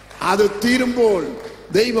 അത് തീരുമ്പോൾ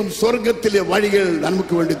ദൈവം സ്വർഗത്തിലെ വഴികൾ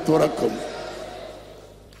നമുക്ക് വേണ്ടി തുറക്കും.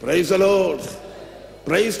 Praise the Lord,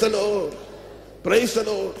 praise the Lord, praise the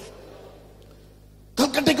Lord.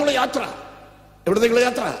 കൽക്കട്ടയ്ക്കുള്ള യാത്ര, എവിടത്തേക്കുള്ള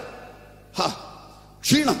യാത്ര?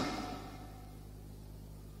 ക്ഷീണം.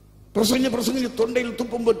 പ്രസംഗിച്ച് തൊണ്ടയിൽ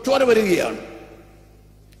തുപ്പുമ്പോൾ ചോര വരികയാണ്.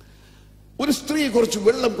 ഒരു സ്ത്രീ കുറച്ച്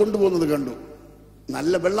വെള്ളം കൊണ്ടുപോകുന്നത് കണ്ടു.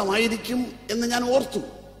 നല്ല വെള്ളമായിരിക്കും എന്ന് ഞാൻ ഓർത്തു.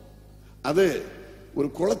 അത് ഒരു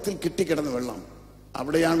കുളത്തിൽ കെട്ടിക്കിടന്ന വെള്ളം.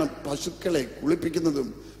 അവിടെയാണ് പശുക്കളെ കുളിപ്പിക്കുന്നതും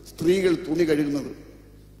സ്ത്രീകൾ തുണി കഴുകുന്നതും.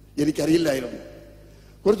 എനിക്കറിയില്ലായിരുന്നു.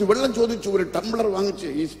 കുറച്ച് വെള്ളം ചോദിച്ചു. ഒരു ടംബ്ലർ വാങ്ങിച്ച്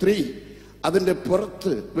ഈ സ്ത്രീ അതിന്റെ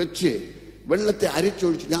പുറത്ത് വെച്ച് വെള്ളത്തെ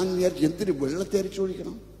അരിച്ചൊഴിച്ചു. ഞാൻ വിചാരിച്ചു, എന്തിന് വെള്ളത്തെ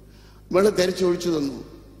അരിച്ചൊഴിക്കണം? വെള്ളത്തെ അരിച്ചൊഴിച്ചു തന്നു.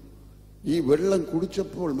 ഈ വെള്ളം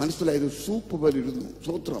കുടിച്ചപ്പോൾ മനസ്സിലായത് സൂപ്പ് പോലെ ഇരുന്നു.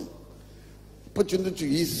 സ്വത്രം. ഇപ്പൊ ചിന്തിച്ചു,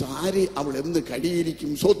 ഈ സാരി അവൾ എന്ന്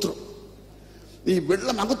കഴിയിരിക്കും? സ്വത്രം. ഈ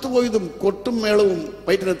വെള്ളം അകത്തു പോയതും കൊട്ടും മേളവും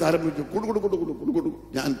വയറ്റിനകത്ത് ആരംഭിച്ചു. കുടുകുടു.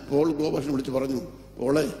 ഞാൻ പോൾ ഗോപാലനെ വിളിച്ച് പറഞ്ഞു,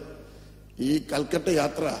 പോളെ, ഈ കൽക്കട്ട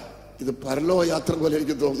യാത്ര ഇത് പരലോക യാത്ര പോലെ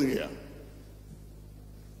എനിക്ക് തോന്നുകയാണ്.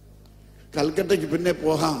 കൽക്കട്ടയ്ക്ക് പിന്നെ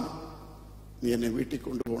പോകാം, നീ എന്നെ വീട്ടിൽ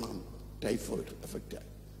കൊണ്ടുപോകണം. ടൈഫോയിഡ് എഫക്റ്റായി.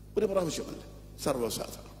 ഒരു പ്രാവശ്യമല്ല,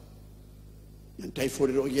 സർവ്വസാധാരണം. ഞാൻ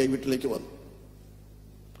ടൈഫോയിഡ് രോഗിയായി വീട്ടിലേക്ക് വന്നു.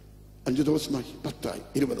 5 ദിവസമായി, 10ആയി,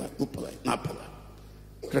 20ആയി, 30ആയി, 40ആയി.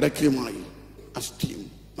 കിടക്കയുമായി അസ്ഥിയും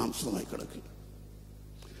മാംസവുമായി കിടക്കുക.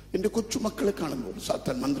 എന്റെ കൊച്ചുമക്കളെ കാണുമ്പോൾ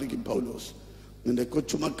സാത്താൻ മന്ത്രിക്കും, പൗലോസ്, നിന്റെ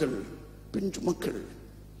കൊച്ചുമക്കൾ, പിഞ്ചുമക്കൾ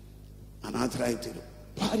അനാഥരായി തീരും.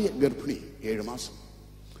 ഭാര്യ ഗർഭിണി 7 മാസം.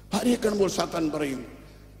 ഭാര്യയെ കാണുമ്പോൾ സാത്താൻ പറയും,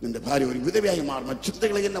 നിന്റെ ഭാര്യ ഒരു വിധവയായി മാറുന്ന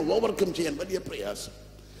ചിന്തകളെ എന്നെ ഓവർകം ചെയ്യാൻ വലിയ പ്രയാസം.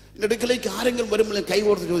 എന്റെ അടുക്കലേക്ക് ആരെങ്കിലും വരുമ്പോൾ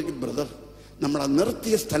കൈകോർത്ത് ചോദിക്കും, ബ്രദർ, നമ്മൾ ആ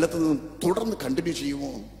നിർത്തിയ സ്ഥലത്ത് നിന്ന് തുടർന്ന് കണ്ടിന്യൂ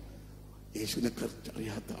ചെയ്യുമോ? യേശുവിനെ കുറിച്ച്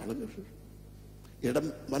അറിയാത്ത ആളുകൾ, ഇടം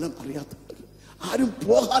വനം അറിയാത്ത ആളുകൾ, ആരും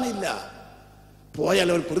പോകാനില്ല. പോയാൽ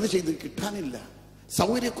അവർ പ്രതി ചെയ്ത് കിട്ടാനില്ല.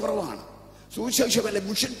 സൗകര്യക്കുറവാണ്. സുവിശേഷ വേല,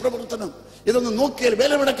 മിഷൻ പ്രവർത്തനം, ഇതൊന്നും നോക്കിയാൽ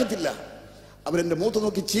വില വിടക്കത്തില്ല. അവരെന്റെ മുഖത്ത്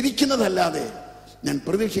നോക്കി ചിരിക്കുന്നതല്ലാതെ ഞാൻ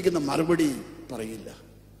പ്രതീക്ഷിക്കുന്ന മറുപടി പറയില്ല.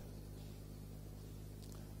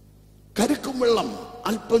 കരുക്കും വെള്ളം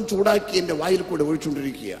അല്പം ചൂടാക്കി എന്റെ വായിൽ കൂടെ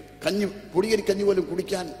ഒഴിച്ചുകൊണ്ടിരിക്കുക. പൊടിയരി കഞ്ഞി പോലും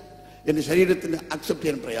കുടിക്കാൻ എന്റെ ശരീരത്തിന് അക്സെപ്റ്റ്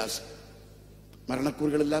ചെയ്യാൻ പ്രയാസം.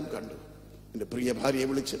 മരണക്കൂറുകളെല്ലാം കണ്ടു. എന്റെ പ്രിയ ഭാര്യയെ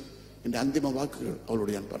വിളിച്ച് എന്റെ അന്തിമ വാക്കുകൾ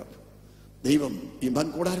അവളോട് ഞാൻ പറഞ്ഞു. ദൈവം ഈ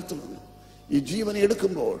മൺകൂടാരത്തിൽ നിന്ന് ഈ ജീവനെ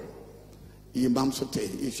എടുക്കുമ്പോൾ ഈ മാംസത്തെ,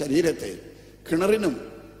 ഈ ശരീരത്തെ കിണറിനും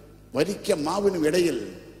വരിക്ക മാവിനും ഇടയിൽ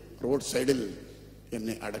റോഡ് സൈഡിൽ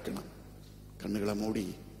എന്നെ അടക്കണം. കണ്ണുകളെ മൂടി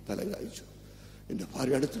തല കായിച്ചു. എന്റെ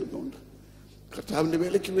ഭാര്യ അടുത്തിരുന്നുകൊണ്ട് കർത്താവിന്റെ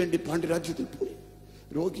വേലയ്ക്ക് വേണ്ടി പാണ്ഡ്യരാജ്യത്തിൽ പോയി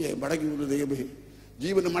രോഗിയായി മടങ്ങി വന്ന ദൈവമേ,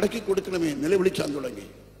 ജീവന് മടക്കി കൊടുക്കണമേ നിലവിളിക്കാൻ തുടങ്ങി.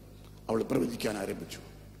 അവൾ പ്രവചിക്കാൻ ആരംഭിച്ചു.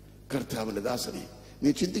 കർത്താവിന്റെ ദാസനെ, നീ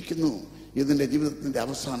ചിന്തിക്കുന്നു ഇതിന്റെ ജീവിതത്തിന്റെ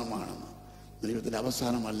അവസാനമാണെന്ന്. ജീവിതത്തിന്റെ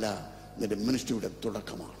അവസാനമല്ല, നിന്റെ മിനിസ്ട്രിയുടെ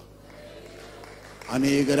തുടക്കമാണ്.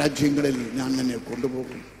 അനേക രാജ്യങ്ങളിൽ ഞാൻ നിന്നെ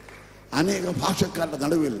കൊണ്ടുപോകും. അനേക ഭാഷക്കാരുടെ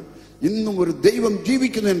നടുവിൽ ഇന്നും ഒരു ദൈവം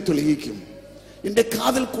ജീവിക്കുന്നതിന് തെളിയിക്കും. എന്റെ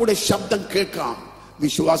കാതിൽ കൂടെ ശബ്ദം കേൾക്കാം.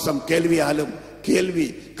 വിശ്വാസം കേൾവിയാലും, കേൾവി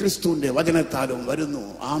ക്രിസ്തുവിന്റെ വചനത്താലും വരുന്നു.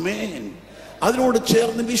 ആമേൻ. അതിനോട്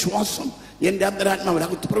ചേർന്ന് വിശ്വാസം എന്റെ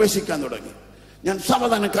അന്തരാത്മാവിനകത്ത് പ്രവേശിക്കാൻ തുടങ്ങി. ഞാൻ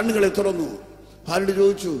സാവധാനം കണ്ണുകളെ തുറന്നു. ഭാര്യയോട്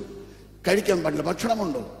ചോദിച്ചു, കഴിക്കാൻ പാടില്ല,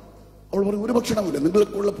 ഭക്ഷണമുണ്ടോ? അവൾ പറഞ്ഞു, ഒരു ഭക്ഷണമില്ല,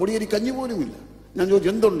 നിങ്ങൾക്കുള്ള പൊടിയരി കഞ്ഞി പോലുമില്ല. ഞാൻ ചോദിച്ചു,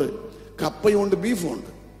 എന്തുണ്ട്? കപ്പയുണ്ട്, ബീഫുണ്ട്.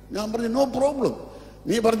 ഞാൻ പറഞ്ഞു, നോ പ്രോബ്ലം,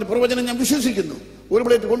 നീ പറഞ്ഞ പ്രവചനം ഞാൻ വിശ്വസിക്കുന്നു, ഒരു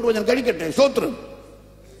പ്ലേറ്റ് കൊണ്ടുപോയി ഞാൻ കഴിക്കട്ടെ. സ്തോത്രം.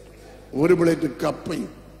 ഒരു പ്ലേറ്റ് കപ്പയും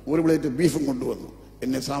 1 പ്ലേറ്റ് ബീഫും കൊണ്ടുവന്നു.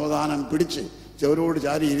 എന്നെ സാവധാനം പിടിച്ച് ചെവരോട്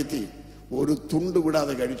ചാരി ഇരുത്തി ഒരു തുണ്ട്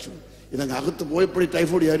വിടാതെ കഴിച്ചു. ഇതങ്ങ് അകത്ത് പോയപ്പോഴും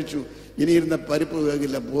ടൈഫോയിഡ് വിചാരിച്ചു, ഇനിയിരുന്ന പരിപ്പ്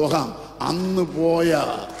വേഗില്ല, പോകാം. അന്ന് പോയ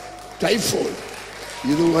ടൈഫോയിഡ്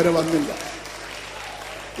ഇതുവരെ വന്നില്ല.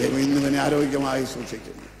 ദൈവം ഇന്നുവനെ ആരോഗ്യമായി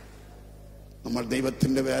സൂക്ഷിക്കുന്നു. നമ്മൾ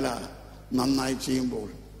ദൈവത്തിന്റെ വേല നന്നായി ചെയ്യുമ്പോൾ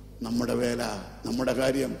നമ്മുടെ വേല, നമ്മുടെ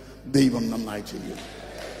കാര്യം ദൈവം നന്നായി ചെയ്യും.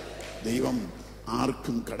 ദൈവം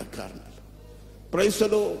ആർക്കും കടക്കാറില്ല. Praise the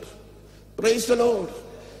Lord, praise the Lord.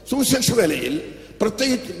 സുവിശേഷ വേലയിൽ,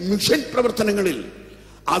 പ്രത്യേകിച്ച് മിഷൻ പ്രവർത്തനങ്ങളിൽ,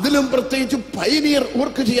 അതിലും പ്രത്യേകിച്ച് പൈനിയർ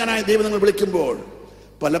വർക്ക് ചെയ്യാനായി ദൈവം നിങ്ങൾ വിളിക്കുമ്പോൾ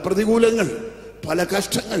പല പ്രതികൂലങ്ങൾ, പല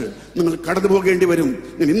കഷ്ടങ്ങൾ നിങ്ങൾ കടന്നു പോകേണ്ടി വരും.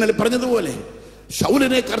 ഞാൻ ഇന്നലെ പറഞ്ഞതുപോലെ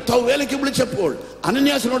ശൗലിനെ കർത്താവ് വേലയ്ക്ക് വിളിച്ചപ്പോൾ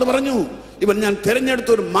അനന്യാസിനോട് പറഞ്ഞു, ഇവൻ ഞാൻ തിരഞ്ഞെടുത്ത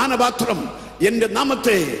ഒരു മാനപാത്രം, എന്റെ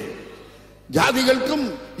നാമത്തെ ജാതികൾക്കും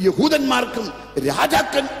യഹൂദന്മാർക്കും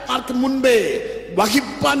രാജാക്കന്മാർക്കും മുൻപേ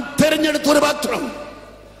വഹിപ്പാൻ തിരഞ്ഞെടുത്ത ഒരു പാത്രം.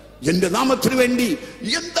 എന്റെ നാമത്തിന് വേണ്ടി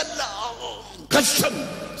എന്തെല്ലാം കഷ്ടം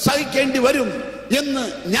സഹിക്കേണ്ടി വരും എന്ന്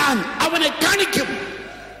ഞാൻ അവനെ കാണിക്കും.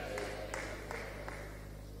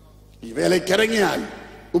 ഈ വേലയ്ക്കിറങ്ങിയാൽ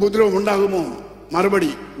ഉപദ്രവം ഉണ്ടാകുമോ?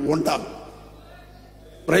 മറുപടി ഉണ്ടാകും.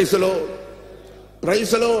 Praise the Lord,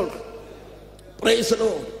 praise the Lord, praise the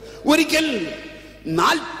Lord. ഒരിക്കൽ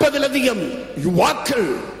 40-ലധികം യുവാക്കൾ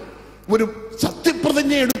ഒരു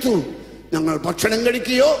സത്യപ്രതിജ്ഞ എടുത്തു, ഞങ്ങൾ ഭക്ഷണം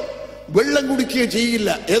കഴിക്കുകയോ വെള്ളം കുടിക്കുകയോ ചെയ്യില്ല.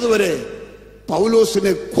 ഏതുവരെ?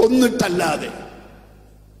 പൗലോസിനെ കൊന്നിട്ടല്ലാതെ.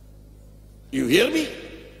 U here me?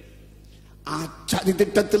 ആ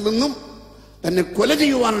ചതിത്തിട്ടത്തിൽ നിന്നും, തന്നെ കൊല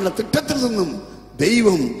ചെയ്യുവാനുള്ള തിട്ടത്തിൽ നിന്നും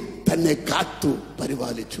ദൈവം തന്നെ കാത്തു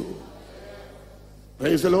പരിപാലിച്ചു.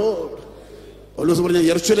 Praise the Lord. പൗലോസ് പറഞ്ഞ,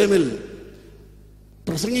 യെരൂശലേമിൽ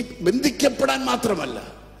ബന്ധിക്കപ്പെടാൻ മാത്രമല്ല,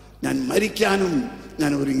 ഞാൻ മരിക്കാനും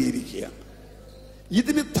ഞാൻ ഒരുങ്ങിയിരിക്കുക.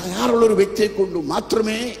 ഇതിന് തയ്യാറുള്ള ഒരു വ്യക്തിയെ കൊണ്ട്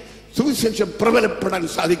മാത്രമേ സുവിശേഷം പ്രബലപ്പെടാൻ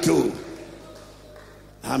സാധിക്കൂ.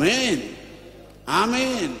 ആമേൻ,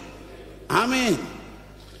 ആമേൻ, ആമേൻ.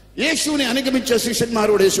 യേശുവിനെ അനുഗമിച്ച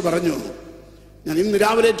ശിഷ്യന്മാരോട് യേശു പറഞ്ഞു, ഞാൻ ഇന്ന്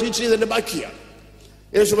രാവിലെ ടീച്ച് ചെയ്തതിന്റെ ബാക്കിയാണ്.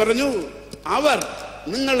 യേശു പറഞ്ഞു, അവർ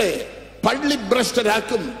നിങ്ങളെ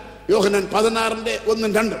പള്ളിഭ്രഷ്ടരാക്കും. യോഹന്നാൻ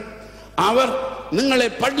 16:1-2. അവർ നിങ്ങളെ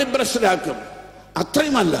പള്ളിഭ്രഷ്ടരാക്കും.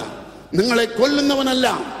 അത്രയുമല്ല, നിങ്ങളെ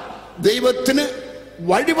കൊല്ലുന്നവനെല്ലാം ദൈവത്തിന്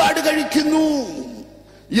വഴിപാട് കഴിക്കുന്നു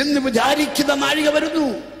എന്ന് വിചാരിക്കുന്ന നാഴിക വരുന്നു.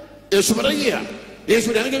 യേശു പറയുകയാണ്,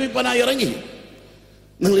 യേശുവിനെ അനുഗമിപ്പാനായി ഇറങ്ങി.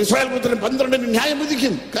 നിങ്ങൾ ഇസ്രായേൽ പുത്രൻ 12 ന്യായം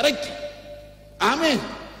വിധിക്കും. കറക്റ്റ്. ആമേൻ.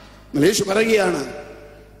 യേശു പറയുകയാണ്,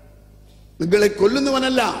 നിങ്ങളെ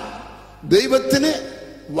കൊല്ലുന്നവനല്ല, ദൈവത്തിന്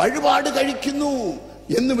വഴിപാട് കഴിക്കുന്നു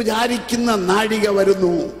എന്ന് വിചാരിക്കുന്ന നാഴിക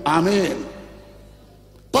വരുന്നു. ആമേൻ.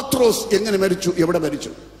 പത്രോസ് എങ്ങനെ മരിച്ചു? എവിടെ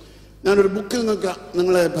മരിച്ചു? ഞാനൊരു ബുക്കിൽ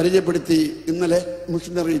നിങ്ങളെ പരിചയപ്പെടുത്തി ഇന്നലെ,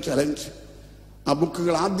 മിഷനറി ചലഞ്ച്. ആ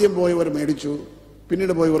ബുക്കുകൾ ആദ്യം പോയവർ മേടിച്ചു,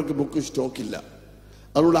 പിന്നീട് പോയവർക്ക് ബുക്ക് സ്റ്റോക്കില്ല.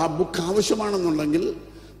 അതുകൊണ്ട് ആ ബുക്ക് ആവശ്യമാണെന്നുണ്ടെങ്കിൽ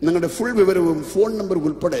നിങ്ങളുടെ ഫുൾ വിവരവും ഫോൺ നമ്പർ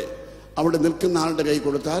ഉൾപ്പെടെ അവിടെ നിൽക്കുന്ന ആളുടെ കൈ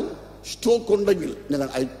കൊടുത്താൽ സ്റ്റോക്ക് ഉണ്ടെങ്കിൽ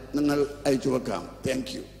നിങ്ങൾ അയച്ചു വെക്കാം.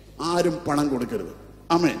 Thank you. ആരും പണം കൊടുക്കരുത്.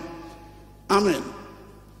 ആമേൻ. ആമേൻ.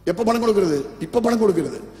 എപ്പോൾ പണം കൊടുക്കരുത്? ഇപ്പൊ പണം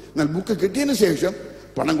കൊടുക്കരുത്. എന്നാൽ ബുക്ക് കിട്ടിയതിന് ശേഷം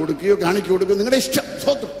പണം കൊടുക്കുകയോ കാണിക്കുകയോ കൊടുക്കുകയോ നിങ്ങളുടെ ഇഷ്ടം.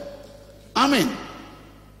 സ്വന്തം. ആമേൻ.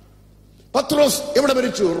 പത്രോസ് എവിടെ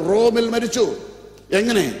മരിച്ചു? റോമിൽ മരിച്ചു.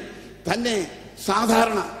 എങ്ങനെ? തന്നെ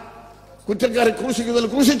സാധാരണ കുറ്റക്കാരെ ക്രൂശിക്കുന്നതിൽ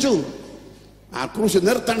ക്രൂശിച്ചു. ആ ക്രൂശ്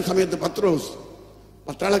നിർത്താൻ സമയത്ത് പത്രോസ്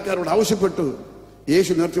പട്ടാളക്കാരോട് ആവശ്യപ്പെട്ടു,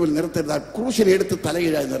 യേശു നിർത്തിയപ്പോൾ നിർത്തരുത്, ആ ക്രൂശിനെ എടുത്ത്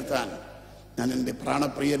തലകീഴായി നിർത്താൻ. ഞാൻ എൻ്റെ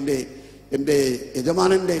പ്രാണപ്രിയന്റെ, എൻ്റെ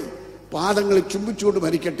യജമാനന്റെ പാദങ്ങളെ ചുംബിച്ചുകൊണ്ട്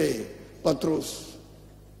മരിക്കട്ടെ. പത്രോസ്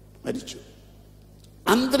മരിച്ചു.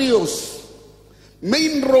 അന്ത്രിയോസ്,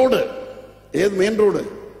 മെയിൻ റോഡ്. ഏത് മെയിൻ റോഡ്?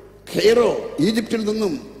 ഖൈറോ, ഈജിപ്തിൽ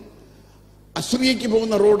നിന്നും അസ്രിയയ്ക്ക്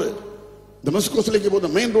പോകുന്ന റോഡ്, ദമസ്കോസിലേക്ക് പോകുന്ന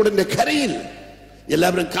മെയിൻ റോഡിന്റെ കരയിൽ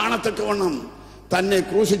എല്ലാവരും കാണത്തക്കവണ്ണം തന്നെ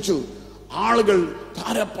ക്രൂശിച്ചു. ആളുകൾ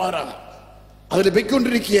താരപ്പാറ അതിൽ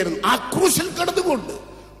പൊയ്ക്കൊണ്ടിരിക്കുകയായിരുന്നു. ആ ക്രൂശിൽ കടന്നുകൊണ്ട്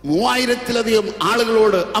 3000-ലധികം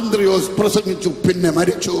ആളുകളോട് അന്ത്രിയോസ് പ്രസംഗിച്ചു, പിന്നെ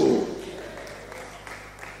മരിച്ചു.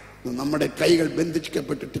 നമ്മുടെ കൈകൾ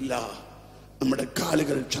ബന്ധിക്കപ്പെട്ടിട്ടില്ല, നമ്മുടെ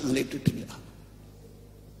കാലുകൾ ചങ്ങലയിട്ടിട്ടില്ല.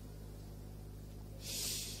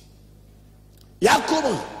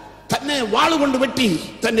 യാക്കോബ് തന്നെ വാളുകൊണ്ട് വെട്ടി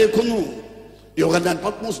തന്നെ കൊന്നു. യോഹന്നാൻ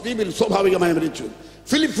പത്മോസ് ദ്വീപിൽ സ്വാഭാവികമായി മരിച്ചു.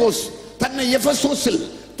 ഫിലിപ്പോസ് തന്നെ എഫെസോസിൽ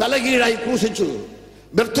തലകീഴായി ക്രൂശിച്ചു.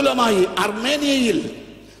 ബർത്തുലമായി അർമേനിയയിൽ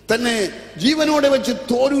തന്നെ ജീവനോടെ വെച്ച്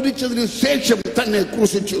തോലുരിച്ചതിന് ശേഷം തന്നെ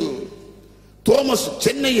ക്രൂശിച്ചു. തോമസ്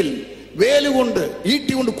ചെന്നൈയിൽ വേലുകൊണ്ട്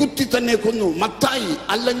ഈട്ടികൊണ്ട് കുത്തി തന്നെ കൊന്നു. മത്തായി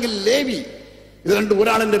അല്ലെങ്കിൽ ലേവി, ഇത് രണ്ടും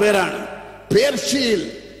ഒരാളിന്റെ പേരാണ്. പേർഷ്യയിൽ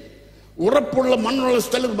ഉറപ്പുള്ള മണ്ണുള്ള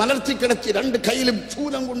സ്ഥലത്ത് മലർത്തി കിടത്തി 2 കൈയിലും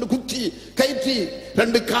ചൂലം കൊണ്ട് കുത്തി കയറ്റി,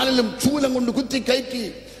 2 കാലിലും ചൂലം കൊണ്ട് കുത്തി കയറ്റി,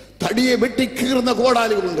 തടിയെ വെട്ടി കീറുന്ന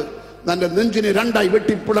കോടാലി കൊണ്ട് തന്റെ നെഞ്ചിനെ 2ആയി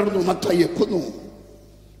വെട്ടി പിളർന്നു. മത്തായിയെ കൊന്നു.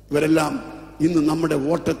 ഇവരെല്ലാം ഇന്ന് നമ്മുടെ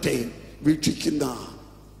ഓട്ടത്തെ വീക്ഷിക്കുന്ന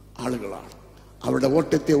ആളുകളാണ്. അവരുടെ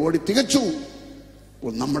ഓട്ടത്തെ ഓടി തികച്ചു.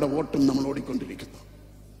 നമ്മുടെ ഓട്ടം നമ്മൾ ഓടിക്കൊണ്ടിരിക്കുന്നു.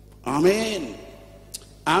 ആമേൻ.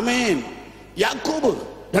 ആമേൻ. യാക്കോബ്,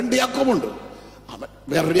 2 യാക്കോബുണ്ട്.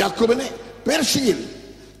 വേറൊരു യാക്കോബിനെ പേർഷ്യയിൽ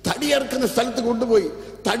തടിയേർക്കുന്ന സ്ഥലത്ത് കൊണ്ടുപോയി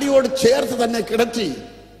തടിയോട് ചേർത്ത് തന്നെ കിടത്തി,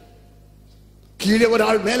 കീഴെ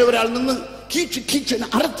ഒരാൾ മേലെ ഒരാൾ നിന്ന് കീച്ചിനെ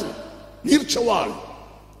അറുത്ത്. ഈർച്ചവാൾ,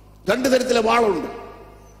 2 തരത്തിലെ വാളുണ്ട്.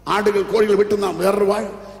 ആടുകൾ കോഴികൾ വെട്ടുന്ന വേറൊരു വാൾ,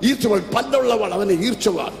 ഈർച്ചവാൾ, പല്ലുള്ള വാൾ, അവനെ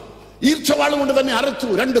ഈർച്ചവാൾ. ഈർച്ചവാൾ കൊണ്ട് തന്നെ അറുത്തു,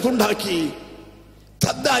 2 തുണ്ടാക്കി.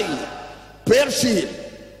 തദ്ദായി പേർഷ്യയിൽ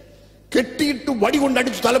കെട്ടിയിട്ട് വടി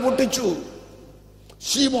കൊണ്ടടിച്ചു തല പൊട്ടിച്ചു.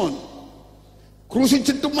 ശീമോൻ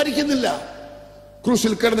ക്രൂശിച്ചിട്ടും മരിക്കുന്നില്ല.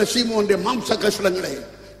 ക്രൂശിൽ കിടന്ന ശീമോന്റെ മാംസ കഷണങ്ങളെ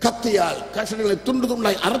കത്തിയാൽ കഷണങ്ങളെ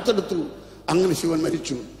തുണ്ടുതുണ്ടായി അറുത്തെടുത്തു. അങ്ങനെ ശിവൻ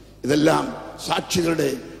മരിച്ചു. ഇതെല്ലാം സാക്ഷികളുടെ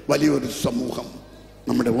വലിയൊരു സമൂഹം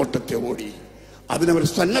നമ്മുടെ ഓട്ടത്തെ ഓടി. അതിനവർ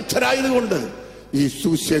സന്നദ്ധരായതുകൊണ്ട് ഈ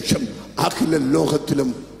സുവിശേഷം അഖില ലോകത്തിലും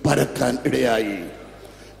പരക്കാൻ ഇടയായി.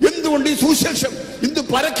 എന്തുകൊണ്ട് ഈ സുവിശേഷം ഇന്ന്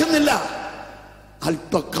പരക്കുന്നില്ല?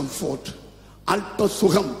 അല്പ കംഫോർട്ട്,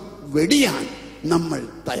 അല്പസുഖം വെടിയാൻ നമ്മൾ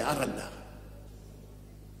തയ്യാറല്ല.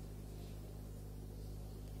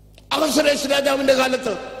 അഹസ്വേരോസ് രാജാവിന്റെ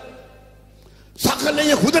കാലത്ത് സകല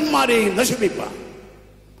യഹൂദന്മാരെയും നശിപ്പിപ്പാൻ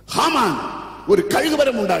ഹാമാൻ ഒരു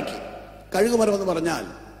കഴുകുമരം ഉണ്ടാക്കി. കഴുകുമരം എന്ന് പറഞ്ഞാൽ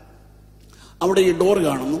അവിടെ ഈ ഡോർ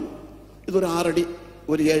കാണുന്നു, ഇതൊരു 6 അടി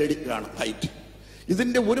ഒരു 7 അടി കാണും ഹൈറ്റ്.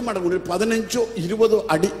 ഇതിന്റെ ഒരു മടങ്ങ് ഒരു 15 20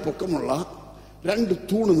 അടി പൊക്കമുള്ള 2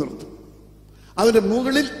 തൂണ് നിർത്തും. അതിന്റെ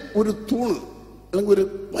മുകളിൽ ഒരു തൂണ് അല്ലെങ്കിൽ ഒരു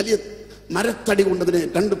വലിയ മരത്തടി കൊണ്ടതിനെ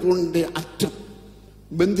 2 തൂണിന്റെ അറ്റം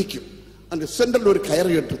ബന്ധിക്കും. അതിന്റെ സെന്ററിൽ ഒരു കയറ്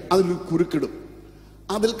കെട്ടും, അതിലൊരു കുരുക്കിടും,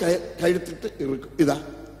 അതിൽ കഴുത്തിട്ട് ഇറുക്കും. ഇതാ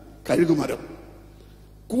കഴുകുമരം.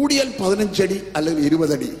 കൂടിയാൽ 15 അടി അല്ലെങ്കിൽ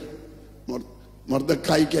 20 അടി.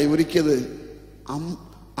 മൊർദെഖായിക്കായി ഒരുക്കിയത്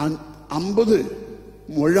 50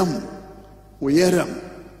 മുഴം ഉയരം,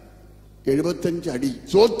 75 അടി.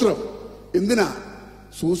 സ്വോത്രം. എന്തിനാ?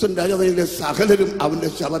 സൂസൻ രാജാവിലെ സകലരും അവന്റെ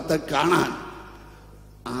ശവത്തെ കാണാൻ.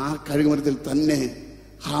 ആ കഴുകുമരത്തിൽ തന്നെ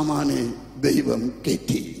ഹാമാനെ ദൈവം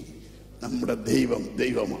കയറ്റി. നമ്മുടെ ദൈവം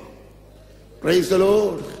ദൈവമാണ്. Praise the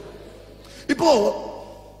Lord. ഇപ്പോ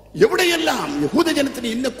എവിടെയെല്ലാം യഹൂദജനത്തിന്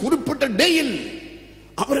ഇന്ന കുറിപ്പിട്ട ഡേയിൽ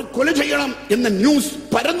അവരെ കൊല ചെയ്യണം എന്ന ന്യൂസ്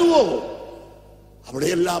പരന്നുവോ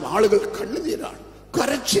അവിടെയെല്ലാം ആളുകൾ കണ്ണുനീരാണ്,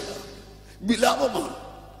 കരച്ചിലാണ്, വിലാപമാണ്.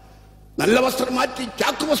 നല്ല വസ്ത്രം മാറ്റി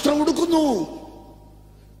ചാക്ക് വസ്ത്രം ഉടുക്കുന്നു.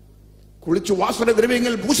 കുളിച്ചു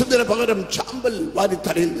വാസനദ്രവ്യങ്ങൾ ഭൂഷത്തിന് പകരം ചാമ്പൽ വാരി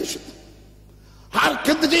തലയിൽ വീശുന്നു.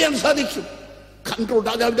 ആർക്കെന്ത് ചെയ്യാൻ സാധിക്കും? കൺട്രോൾ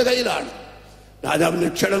രാജാവിന്റെ കയ്യിലാണ്. രാജാവിന്റെ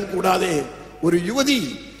ക്ഷണം കൂടാതെ ഒരു യുവതി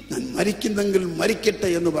ഞാൻ മരിക്കുന്നെങ്കിൽ മരിക്കട്ടെ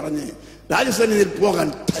എന്ന് പറഞ്ഞ് രാജസന്നിധിയിൽ പോകാൻ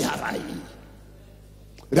തയ്യാറായി.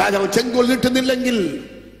 രാജാവ് ചെങ്കോൽ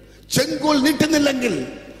നീട്ടുന്നില്ലെങ്കിൽ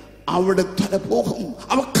അവിടെ തല പോകും.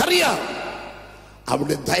 അവക്കറിയാം.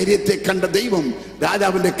 അവിടെ ധൈര്യത്തെ കണ്ട ദൈവം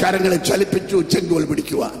രാജാവിന്റെ കരങ്ങളെ ചലിപ്പിച്ചു ചെങ്കോൽ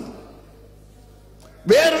പിടിക്കുവാൻ.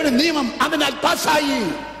 വേറൊരു നിയമം അതിനാൽ പാസ്സായി.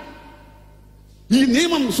 ഈ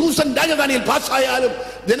നിയമം സൂസൻ രാജധാനിയിൽ പാസ്സായാലും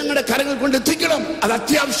ജനങ്ങളുടെ കരങ്ങൾ കൊണ്ട് എത്തിക്കണം. അത്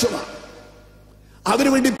അത്യാവശ്യമാണ്.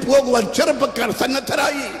 അതിനുവേണ്ടി പോകുവാൻ ചെറുപ്പക്കാർ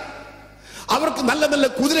സന്നദ്ധരായി. അവർക്ക് നല്ല നല്ല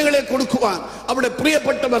കുതിരകളെ കൊടുക്കുവാൻ അവിടെ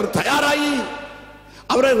പ്രിയപ്പെട്ടവർ തയ്യാറായി.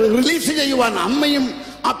 അവരെ റിലീസ് ചെയ്യുവാൻ അമ്മയും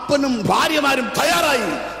അപ്പനും ഭാര്യമാരും തയ്യാറായി.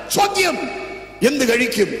 ചോദ്യം, എന്ത്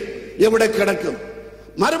കഴിക്കും? എവിടെ കിടക്കും?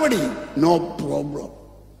 മറുപടി, നോ പ്രോബ്ലം.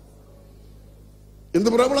 എന്ത്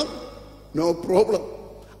പ്രോബ്ലം? No problem.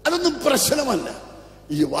 അതൊന്നും പ്രശ്നമല്ല.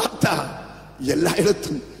 ഈ വാർത്ത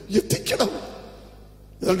എല്ലായിടത്തും എത്തിക്കണം.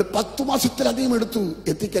 അതുകൊണ്ട് 10 മാസത്തിലധികം എടുത്തു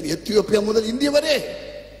എത്തിക്കാൻ. എത്യോപ്യ മുതൽ ഇന്ത്യ വരെ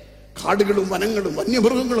കാടുകളും വനങ്ങളും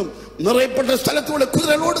വന്യമൃഗങ്ങളും നിറയപ്പെട്ട സ്ഥലത്തൂടെ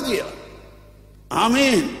കുതിരകൾ ഓടുകയാണ്.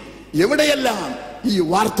 ആമേൻ. എവിടെയെല്ലാം ഈ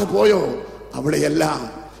വാർത്ത പോയോ അവിടെയെല്ലാം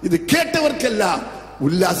ഇത് കേട്ടവർക്കെല്ലാം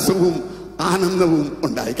ഉല്ലാസവും ആനന്ദവും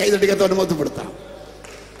ഉണ്ടായി. കൈതട്ടിക്കത്തോടെ മൊത്തപ്പെടുത്താം.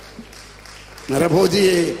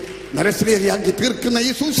 നരഭോജിയെ നരശ്രീയാക്കി തീർക്കുന്ന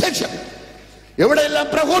ഈ സുശേഷം എവിടെയെല്ലാം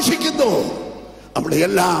പ്രഘോഷിക്കുന്നു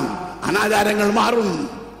അവിടെയെല്ലാം അനാചാരങ്ങൾ മാറും,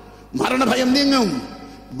 മരണഭയം നീങ്ങും,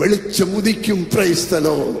 വെളിച്ചമുദിക്കും. Praise the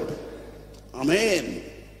Lord. ആമേൻ,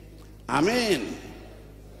 ആമേൻ.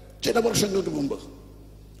 ചില വർഷങ്ങൾക്ക് മുമ്പ്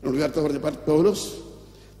നേരത്തെ പറഞ്ഞ പൗലോസ്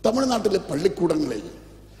തമിഴ്നാട്ടിലെ പള്ളിക്കൂടങ്ങളിൽ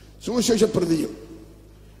സുവിശേഷ പ്രതിയും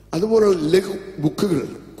അതുപോലുള്ള ലഘു ബുക്കുകൾ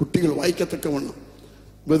കുട്ടികൾ വായിക്കത്തക്കവണ്ണം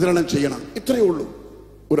വിതരണം ചെയ്യണം. ഇത്രയേ ഉള്ളൂ.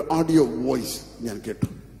 ഒരു ഓഡിയോ വോയിസ് ഞാൻ കേട്ടു.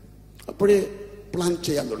 അപ്പോഴേ പ്ലാൻ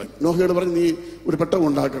ചെയ്യാൻ തുടങ്ങി. നോഹയോട് പറഞ്ഞ് നീ ഒരു പെട്ടകം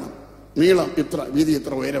ഉണ്ടാക്കണം, നീളം ഇത്ര, വീതി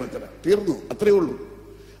ഇത്ര, ഉയരം ഇത്ര. തീർന്നു. അത്രയേ ഉള്ളൂ.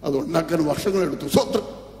 അത് ഉണ്ടാക്കാൻ വർഷങ്ങളെടുത്തു. സ്വത്രം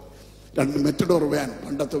 2 മെറ്റഡോർ വാൻ,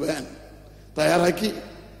 പണ്ടത്തെ വാൻ തയ്യാറാക്കി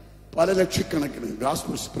പല ലക്ഷക്കണക്കിന്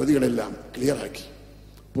ഗാസ്പൽസ് പ്രതികളെല്ലാം ക്ലിയറാക്കി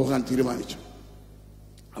പോകാൻ തീരുമാനിച്ചു.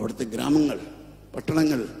 അവിടുത്തെ ഗ്രാമങ്ങൾ,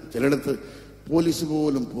 പട്ടണങ്ങൾ ചിലയിടത്ത് പോലീസ്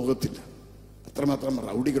പോലും പോകത്തില്ല. അത്രമാത്രം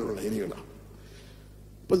റൗഡികളുള്ള ഏരിയകളാണ്.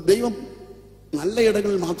 ഇപ്പൊ ദൈവം നല്ല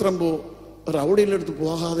ഇടങ്ങളിൽ മാത്രം റൗഡികളുടെ അടുത്ത്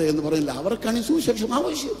പോകാതെ എന്ന് പറയുന്നില്ല. അവർക്കാണ് ഈ സുവിശേഷം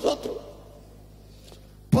ആവശ്യം. സ്വത്രം.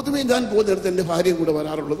 പൊതുവെ ഞാൻ പോകുന്നിടത്ത് എൻ്റെ ഭാര്യയും കൂടെ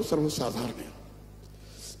വരാറുള്ളത് സർവ്വസാധാരണയാണ്.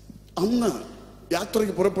 അന്ന്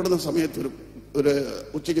യാത്രയ്ക്ക് പുറപ്പെടുന്ന സമയത്ത് ഒരു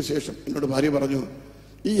ഉച്ചയ്ക്ക് ശേഷം എന്നോട് ഭാര്യ പറഞ്ഞു,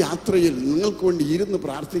 ഈ യാത്രയിൽ നിങ്ങൾക്ക് വേണ്ടി ഇരുന്ന്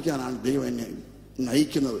പ്രാർത്ഥിക്കാനാണ് ദൈവം എന്നെ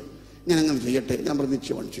നയിക്കുന്നത്, ഞാൻ അങ്ങനെ ചെയ്യട്ടെ. ഞാൻ പറഞ്ഞു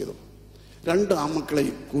നിശ്ചയമാണ് ചെയ്തു. 2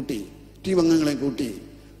 ആമക്കളെയും കൂട്ടി, ടീം അംഗങ്ങളെയും കൂട്ടി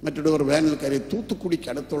മറ്റൊരു വാനിൽ കയറി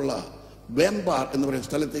തൂത്തുക്കുടിക്കടുത്തുള്ള വേമ്പാർ എന്ന് പറയുന്ന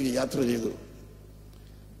സ്ഥലത്തേക്ക് യാത്ര ചെയ്തു.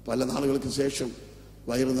 പല നാളുകൾക്ക് ശേഷം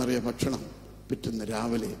വയറു നിറയെ ഭക്ഷണം. പിറ്റേന്ന്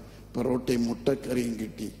രാവിലെ പൊറോട്ടയും മുട്ടക്കറിയും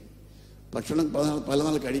കിട്ടി. ഭക്ഷണം പല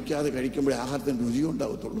നാൾ കഴിക്കുമ്പോഴേ ആഹാരത്തിന് രുചി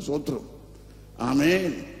ഉണ്ടാവത്തുള്ളൂ. സ്വത്രം.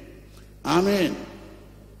 ആമേൻ, ആമേൻ.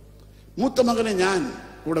 മൂത്ത മകനെ ഞാൻ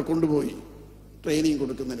കൂടെ കൊണ്ടുപോയി ട്രെയിനിങ്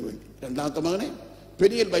കൊടുക്കുന്നതിന് വേണ്ടി. 2ാമത്തെ മകനെ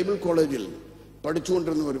പെരിയൽ ബൈബിൾ കോളേജിൽ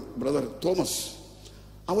പഠിച്ചുകൊണ്ടിരുന്ന ഒരു ബ്രദർ തോമസ്,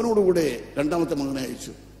 അവനോടുകൂടെ 2ാമത്തെ മകനെ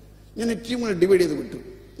അയച്ചു. ഞാൻ ടീമിനെ ഡിവൈഡ് ചെയ്ത് വിട്ടു.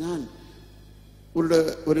 ഞാൻ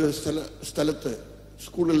ഒരു സ്ഥലത്ത്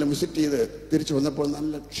സ്കൂളിലെല്ലാം വിസിറ്റ് ചെയ്ത് തിരിച്ചു വന്നപ്പോൾ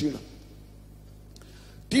നല്ല ക്ഷീണം.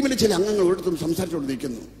 ടീമിലെ ചില അംഗങ്ങൾ ഒരിടത്തും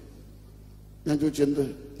സംസാരിച്ചുകൊണ്ടിരിക്കുന്നു. ഞാൻ ചോദിച്ചു, എന്ത്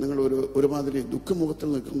നിങ്ങൾ ഒരുമാതിരി ദുഃഖമുഖത്തിൽ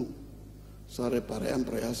നിൽക്കുന്നു? സാറേ പറയാൻ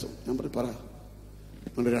പ്രയാസം. ഞാൻ പറഞ്ഞു, പറ.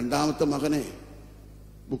 നമ്മുടെ 2ാമത്തെ മകനെ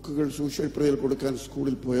ബുക്കുകൾ സുവിശേഷ പ്രതികൾ കൊടുക്കാൻ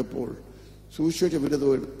സ്കൂളിൽ പോയപ്പോൾ സുവിശേഷ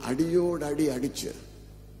വിരുദ്ധവൻ അടിയോടടി അടിച്ച്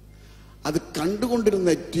അത്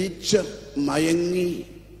കണ്ടുകൊണ്ടിരുന്ന ടീച്ചർ മയങ്ങി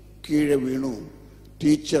കീഴെ വീണു.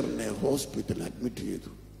 ടീച്ചറിനെ ഹോസ്പിറ്റലിൽ അഡ്മിറ്റ്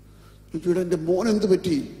ചെയ്തു. എൻ്റെ മോൻ എന്ത്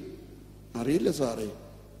പറ്റി? അറിയില്ല സാറേ.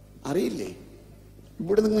 അറിയില്ലേ?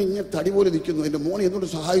 ഇവിടെ നിങ്ങൾ ഇങ്ങനെ തടി പോലെ നിൽക്കുന്നു, എൻ്റെ മോനെ എന്നോട്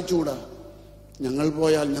സഹായിച്ചുകൂടാ? ഞങ്ങൾ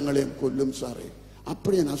പോയാൽ ഞങ്ങളെ കൊല്ലും സാറേ.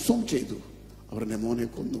 അപ്പോഴേ ഞാൻ അസ്യൂം ചെയ്തു അവരുടെ മോനെ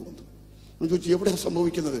കൊന്നുവന്നു. ഞാൻ ചോദിച്ചു, എവിടെയാണ്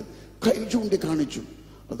സംഭവിക്കുന്നത്? കൈ ചൂണ്ടി കാണിച്ചു.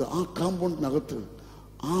 അത് ആ കാമ്പൗണ്ടിനകത്ത്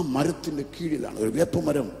ആ മരത്തിന്റെ കീഴിലാണ്. ഒരു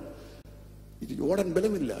വേപ്പമരം. ഇത് ഓടാൻ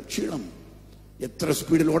ബലമില്ല, ക്ഷീണം. എത്ര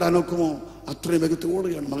സ്പീഡിൽ ഓടാൻ നോക്കുമോ അത്രയും വേഗത്തിൽ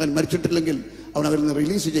ഓടുകയാണ്. മകൻ മരിച്ചിട്ടില്ലെങ്കിൽ അവൻ അതിൽ നിന്ന്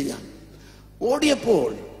റിലീസ് ചെയ്യാൻ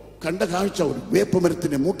ഓടിയപ്പോൾ കണ്ട കാഴ്ച ഒരു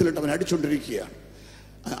വേപ്പമരത്തിന്റെ മൂട്ടിലിട്ട് അവൻ അടിച്ചുകൊണ്ടിരിക്കുകയാണ്.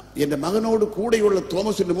 എൻ്റെ മകനോട് കൂടെയുള്ള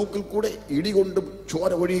തോമസിന്റെ മൂക്കിൽ കൂടെ ഇടികൊണ്ടും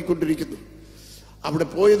ചോര ഒഴുകിക്കൊണ്ടിരിക്കുന്നു. അവിടെ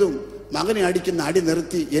പോയതും മകനെ അടിക്കുന്ന അടി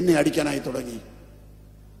നിർത്തി എന്നെ അടിക്കാനായി തുടങ്ങി.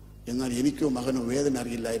 എന്നാൽ എനിക്കോ മകനോ വേദന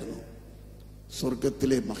അറിയില്ലായിരുന്നു.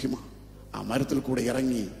 സ്വർഗത്തിലെ മഹിമ ആ മരത്തിൽ കൂടെ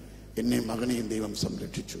ഇറങ്ങി എന്നെ മകനെയും ദൈവം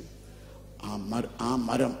സംരക്ഷിച്ചു. ആ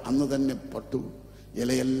മരം അന്ന് തന്നെ പട്ടു,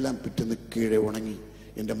 ഇലയെല്ലാം പിറ്റേന്ന് കീഴെ ഉണങ്ങി.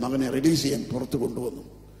 എൻ്റെ മകനെ റിലീസ് ചെയ്യാൻ പുറത്ത് കൊണ്ടുവന്നു.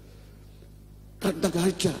 കണ്ട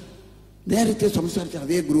കാഴ്ച. നേരത്തെ സംസാരിച്ച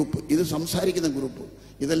അതേ ഗ്രൂപ്പ്, ഇത് സംസാരിക്കുന്ന ഗ്രൂപ്പ്,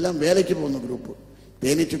 ഇതെല്ലാം വേലയ്ക്ക് പോകുന്ന ഗ്രൂപ്പ്.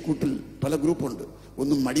 തേനീച്ചക്കൂട്ടിൽ പല ഗ്രൂപ്പുണ്ട്.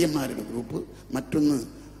 ഒന്ന് മടിയന്മാരുടെ ഗ്രൂപ്പ്, മറ്റൊന്ന്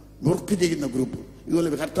വർക്ക് ചെയ്യുന്ന ഗ്രൂപ്പ്. ഇതുപോലെ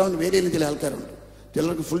കർത്താവിൻ്റെ വേലയിലും ചില ആൾക്കാരുണ്ട്.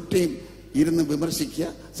 ചിലർക്ക് ഫുൾ ടൈം ഇരുന്ന് വിമർശിക്കുക,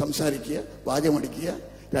 സംസാരിക്കുക, വാചമടിക്കുക,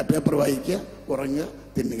 പേപ്പർ വായിക്കുക, ഉറങ്ങുക,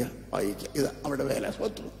 തിന്നുക, വായിക്കുക. ഇത് അവിടെ വേല.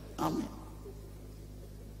 സ്വത്വം. ആമേൻ,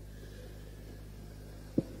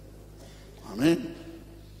 ആമേൻ,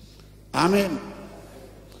 ആമേൻ,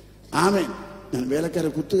 ആമേൻ. ഞാൻ വേലക്കാരെ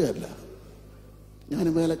കുത്തുകയല്ല, ഞാൻ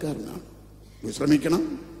വേലക്കാരനാണ്. വിശ്രമിക്കണം,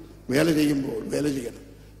 വേല ചെയ്യുമ്പോൾ വേല ചെയ്യണം.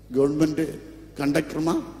 ഗവൺമെന്റ്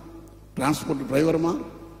കണ്ടക്ടർമാർ, ട്രാൻസ്പോർട്ട് ഡ്രൈവർമാർ,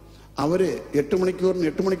 അവര് 8 മണിക്കൂറിന്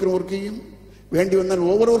 8 മണിക്കൂർ വർക്ക് ചെയ്യും. വേണ്ടി വന്നാൽ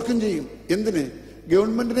ഓവർ വർക്കും ചെയ്യും. എന്തിന്?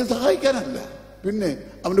 ഗവൺമെന്റിനെ സഹായിക്കാനല്ല, പിന്നെ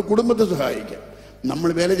അവന്റെ കുടുംബത്തെ സഹായിക്കാൻ. നമ്മൾ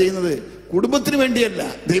വേല ചെയ്യുന്നത് കുടുംബത്തിന് വേണ്ടിയല്ല,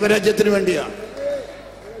 ദൈവരാജ്യത്തിന് വേണ്ടിയാണ്.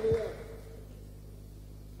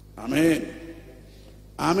 ആമേൻ,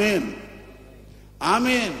 ആമേൻ,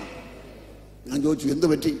 ആമേൻ. ഞാൻ ചോദിച്ചു, എന്ത്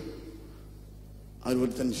പറ്റി?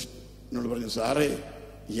 അതുപോലെ എന്നോട് പറഞ്ഞു, സാറേ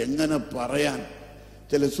എങ്ങനെ പറയാൻ,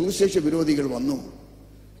 ചില സുവിശേഷ വിരോധികൾ വന്നു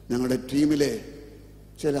ഞങ്ങളുടെ ടീമിലെ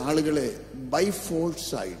ചില ആളുകളെ ബൈ ഫോഴ്സ്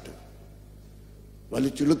ആയിട്ട്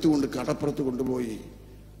വലിച്ചിളുത്തുകൊണ്ട് കടപ്പുറത്ത് കൊണ്ടുപോയി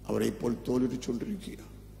അവരെ ഇപ്പോൾ തോലുരിച്ചുകൊണ്ടിരിക്കുക.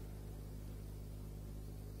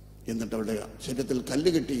 എന്നിട്ട് അവരുടെ ശരീരത്തിൽ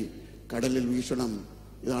കല്ല് കെട്ടി കടലിൽ വീശണം.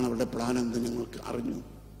 ഇതാണ് അവരുടെ പ്ലാൻ എന്ന് ഞങ്ങൾക്ക് അറിഞ്ഞു.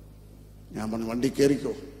 ഞാൻ പറഞ്ഞു, വണ്ടി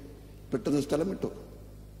കയറിക്കോ. പെട്ടെന്ന് സ്ഥലം വിട്ടോ.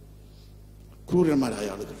 ക്രൂരന്മാരായ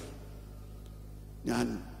ആളുകൾ. ഞാൻ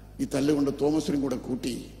ഈ തല്ലുകൊണ്ട് തോമസിനും കൂടെ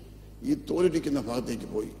കൂട്ടി ഈ തോലിരിക്കുന്ന ഭാഗത്തേക്ക്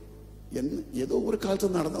പോയി. ഏതോ ഒരു കാലത്ത്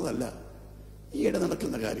നടന്നതല്ല, ഈയിടെ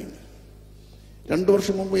നടക്കുന്ന കാര്യങ്ങൾ. 2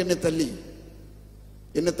 വർഷം മുമ്പ് എന്നെ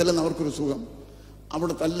തല്ലുന്ന അവർക്കൊരു സുഖം,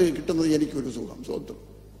 അവിടെ തല്ല് കിട്ടുന്നത് എനിക്കൊരു സുഖം. സ്വന്തം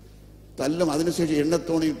തല്ലും അതിനുശേഷം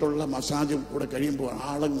എണ്ണത്തോണിയിട്ടുള്ള മസാജും കൂടെ കഴിയുമ്പോൾ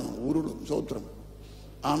ആളങ്ങ് ഉരുളും. സ്വത്രം.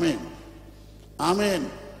 ആമേൻ, ആമേൻ.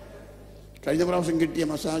 കഴിഞ്ഞ പ്രാവശ്യം കിട്ടിയ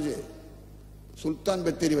മസാജ് സുൽത്താൻ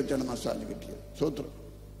ബത്തേരി വെച്ചാണ് മസാജ് കിട്ടിയത്. സ്വത്രം.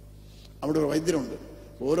 അവിടെ ഒരു വൈദ്യരുണ്ട്.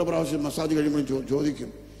 ഓരോ പ്രാവശ്യം മസാജ് കഴിയുമ്പോഴും ചോദിക്കും,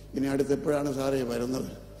 ഇനി അടുത്ത് എപ്പോഴാണ് സാറേ വരുന്നത്?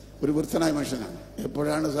 ഒരു വൃദ്ധനായ മനുഷ്യനാണ്.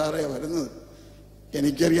 എപ്പോഴാണ് സാറേ വരുന്നത്?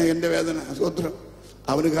 എനിക്കറിയാം എൻ്റെ വേദന. സ്വത്രം.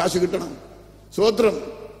 അവന് കാശ് കിട്ടണം. സ്വത്രം.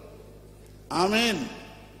 ആമേൻ,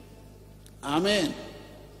 ആമേൻ,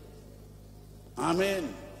 ആമേൻ.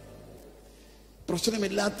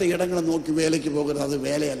 പ്രശ്നമില്ലാത്ത ഇടങ്ങളെ നോക്കി വേലയ്ക്ക് പോകരുത്. അത്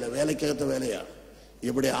വേലയല്ല, വേലയ്ക്കകത്ത് വേലയാണ്.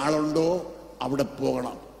 എവിടെ ആളുണ്ടോ അവിടെ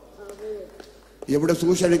പോകണം. എവിടെ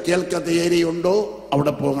സൂക്ഷണ കേൾക്കാത്ത ഏരിയ ഉണ്ടോ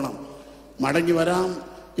അവിടെ പോകണം. മടങ്ങി വരാം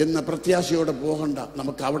എന്ന പ്രത്യാശയോടെ പോകണ്ട,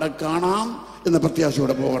 നമുക്ക് അവിടെ കാണാം എന്ന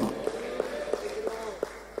പ്രത്യാശയോടെ പോകണം.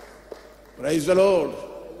 Praise the Lord,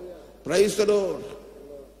 praise the Lord.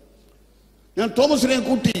 ഞാൻ തോമസിനെ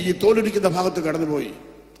കൂട്ടി ഈ തോലിരിക്കുന്ന ഭാഗത്ത് കടന്നുപോയി.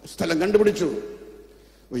 സ്ഥലം കണ്ടുപിടിച്ചു.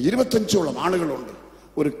 25ഓളം ആളുകളുണ്ട്.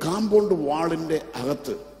 ഒരു കാമ്പൗണ്ട് വാളിന്റെ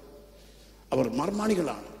അകത്ത്. അവർ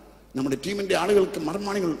മർമാണികളാണ്. നമ്മുടെ ടീമിന്റെ ആളുകൾക്ക്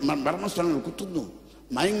മർമ്മസ്ഥാനങ്ങൾ കുത്തുന്നു.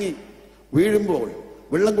 മയങ്ങി വീഴുമ്പോൾ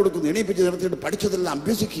വെള്ളം കൊടുക്കുന്നു. എണീപ്പിച്ച് നിർത്തിയിട്ട് പഠിച്ചതെല്ലാം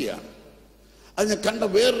അഭ്യസിക്കുകയാണ്. അതിനെ കണ്ട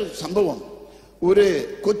വേറൊരു സംഭവം, ഒരു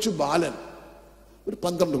കൊച്ചു ബാലൻ, ഒരു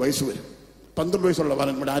 12 വയസ്സ് വരും. 12 വയസ്സുള്ള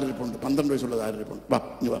ബാലൻ ഇവിടെ ആരിപ്പുണ്ട്? 12 വയസ്സുള്ളത് ആരിപ്പുണ്ട്? വാ,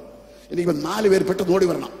 ഇനി വാ. എനിക്ക് 4 പേര് പെട്ടെന്ന് ഓടി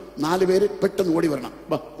വരണം. 4 പേര് പെട്ടെന്ന് ഓടി വരണം.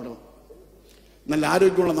 വാ, ഇവിടെ വാ. നല്ല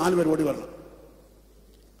ആരോഗ്യമുള്ള 4 പേര് ഓടി വരണം.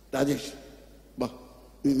 രാജേഷ് വാ,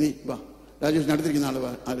 നീ വാ. രാജേഷിന് അടുത്തിരിക്കുന്ന ആള്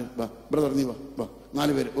വാ. ആര്? വാ ബ്രദർ, നീ വാ. വാ,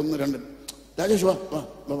 4 പേര്. 1 2. രാജേഷ് വാ, വാ,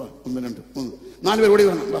 വാ, വാ. 1 2 3 4 പേര് ഓടി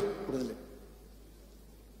വരണം. വാ, കൂടുതലേ.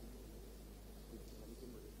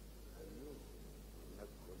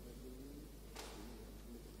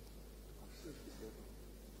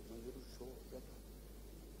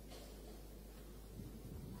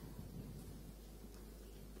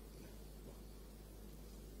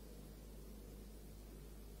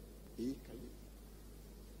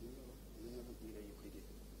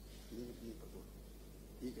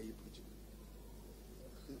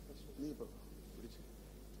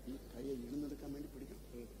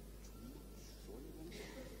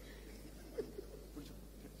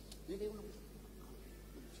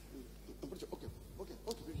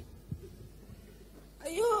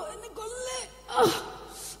 അയ്യോ, എന്നെ കൊല്ലല്ലേ,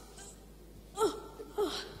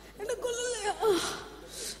 എന്നെ കൊല്ലല്ലേ,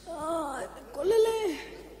 കൊല്ലല്ലേ.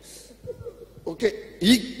 ഓക്കെ,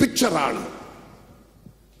 ഈ പിക്ചറാണ്.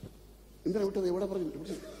 എന്തിനാ വിട്ടത്? എവിടെ പറഞ്ഞു?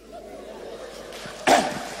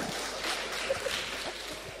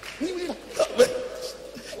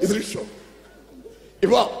 ഇതിലിഷ്ടം.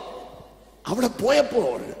 ഇപ്പൊ അവിടെ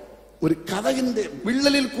പോയപ്പോൾ ഒരു കഥകിന്റെ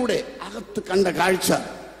വിള്ളലിൽ കൂടെ അകത്ത് കണ്ട കാഴ്ച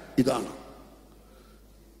ഇതാണ്.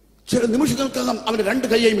 ചില നിമിഷങ്ങൾക്കകം അവന്റെ രണ്ട്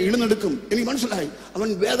കൈയും ഇഴുന്നെടുക്കും. എനിക്ക് മനസ്സിലായി, അവൻ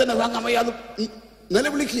വേദന വാങ്ങാൻ വയ്യാതെ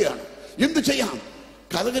നിലവിളിക്കുകയാണ്. എന്ത് ചെയ്യാം?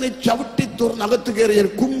 കഥകിനെ ചവിട്ടി തുറന്നകത്ത് കയറി ഞാൻ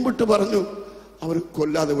കുമ്പിട്ട് പറഞ്ഞു, അവർ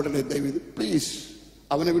കൊല്ലാതെ വിടണേ ദൈവം, പ്ലീസ്.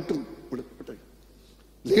 അവനെ വിട്ടു വിട്ടെ.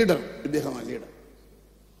 ലീഡർ, ഇദ്ദേഹമാണ് ലീഡർ.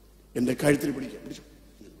 എന്റെ കഴുത്തിൽ പിടിക്കുക,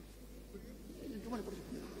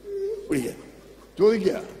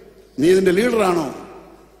 ചോദിക്കുക, നീ ഇതിന്റെ ലീഡറാണോ?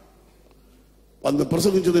 വന്ന്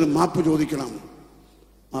പ്രസംഗിച്ചതിന് മാപ്പ് ചോദിക്കണം.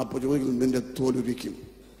 മാപ്പ് ചോദിക്കുന്നത് നിന്റെ തോലുരിക്കും.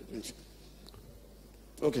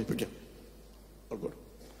 ഓക്കെ, പിടിക്കാം.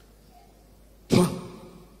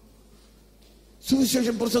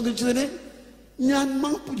 സുവിശേഷം പ്രസംഗിച്ചതിന് ഞാൻ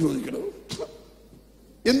മാപ്പ് ചോദിക്കണോ?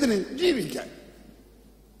 എന്തിന്? ജീവിക്കാൻ.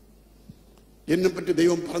 എന്നെപ്പറ്റി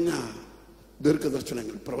ദൈവം പറഞ്ഞ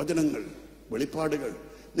ദീർഘദർശനങ്ങൾ, പ്രവചനങ്ങൾ, വെളിപ്പാടുകൾ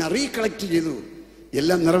ഞാൻ റീകളക്ട് ചെയ്തു.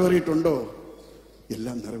 എല്ലാം നിറവേറിയിട്ടുണ്ടോ?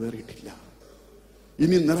 എല്ലാം നിറവേറിയിട്ടില്ല.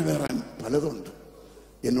 ഇനി നിറവേറാൻ പലതുണ്ട്.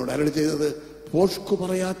 എന്നോട് അരുളി ചെയ്തത്, പോഷ്കു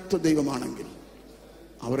പറയാത്ത ദൈവമാണെങ്കിൽ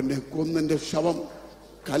അവരുടെ കൊന്നെന്റെ ശവം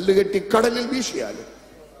കല്ലുകെട്ടി കടലിൽ വീശിയാലും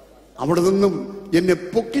അവിടെ നിന്നും എന്നെ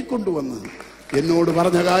പൊക്കിക്കൊണ്ടുവന്ന് എന്നോട്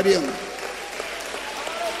പറഞ്ഞ കാര്യം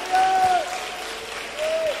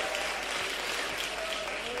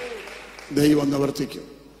ദൈവം നിവർത്തിക്കും.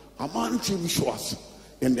 അമാനുഷ്യ വിശ്വാസം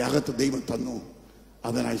എന്റെ അകത്ത് ദൈവം തന്നു.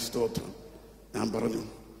 അതിനായി സ്തോത്രം. ഞാൻ പറഞ്ഞു,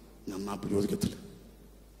 ഞാൻ മാപ്പ് ചോദിക്കത്തില്ല.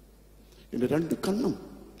 എന്റെ രണ്ട് കണ്ണും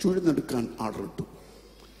ചുഴിഞ്ഞെടുക്കാൻ ആർഡർ ഇട്ടു.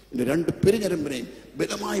 എന്റെ രണ്ട് പെരുഞരമ്പിനെയും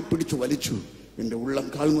ബലമായി പിടിച്ചു വലിച്ചു. എന്റെ ഉള്ളം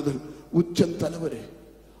കാൽ മുതൽ ഉച്ചം തലവരെ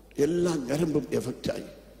എല്ലാ ഞരമ്പും എഫക്റ്റായി.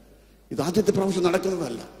 ഇത് ആദ്യത്തെ പ്രാവശ്യം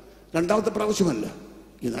നടക്കുന്നതല്ല, രണ്ടാമത്തെ പ്രാവശ്യമല്ല.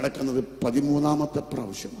 ഇത് നടക്കുന്നത് 13ാമത്തെ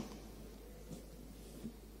പ്രാവശ്യമാണ്.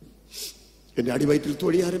 എന്റെ അടിവയറ്റിൽ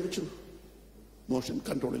തൊഴി ആരംഭിച്ചു. മോഷൻ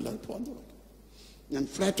കൺട്രോൾ ഇല്ലാതെ പോകാൻ തുടങ്ങി. ഞാൻ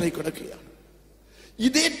ഫ്ലാറ്റായി കിടക്കുകയാണ്.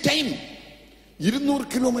 ഇതേ ടൈം 200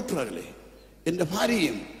 കിലോമീറ്റർ അകലെ എന്റെ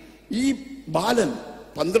ഭാര്യയും ഈ ബാലൻ,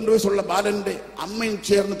 12 വയസ്സുള്ള ബാലന്റെ അമ്മയും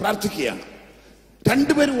ചേർന്ന് പ്രാർത്ഥിക്കുകയാണ്.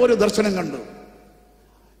 രണ്ടുപേരും ഓരോ ദർശനം കണ്ടു.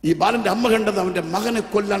 ഈ ബാലന്റെ അമ്മ കണ്ടത് അവന്റെ മകനെ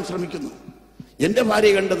കൊല്ലാൻ ശ്രമിക്കുന്നു. എന്റെ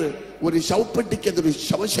ഭാര്യ കണ്ടത് ഒരു ശവപ്പെട്ടിക്കതൊരു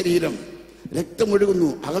ശവശരീരം രക്തമൊഴുകുന്നു.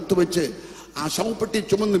 അകത്ത് വെച്ച് ആ ശവപ്പെട്ടി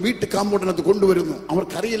ചുമന്ന് വീട്ടു കാമ്പൗണ്ടിനകത്ത് കൊണ്ടുവരുന്നു.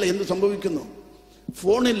 അവർക്കറിയില്ല എന്ത് സംഭവിക്കുന്നു.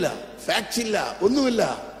 ഫോണില്ല, ഫാക്സ് ഇല്ല, ഒന്നുമില്ല.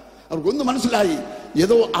 അവർക്കൊന്നും മനസ്സിലായി,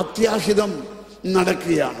 ഏതോ അത്യാഹിതം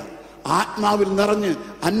നടക്കുകയാണ്. ആത്മാവിൽ നിറഞ്ഞ്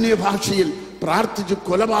അന്യഭാഷയിൽ പ്രാർത്ഥിച്ച്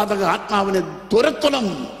കൊലപാതക ആത്മാവിനെ തുരത്തണം.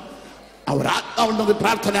 അവർ ആത്മാവുണ്ടെന്ന്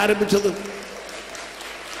പ്രാർത്ഥന ആരംഭിച്ചത്.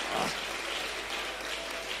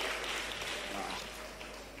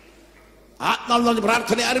 ആത്മാവ്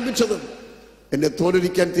പ്രാർത്ഥന ആരംഭിച്ചത്. എന്നെ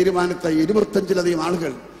തോലൊരിക്കാൻ തീരുമാനത്ത 25ലധികം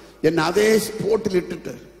ആളുകൾ എന്നെ അതേ സ്പോട്ടിൽ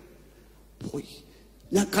ഇട്ടിട്ട് പോയി.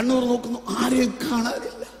 ഞാൻ കണ്ണൂർ നോക്കുന്നു, ആരെയും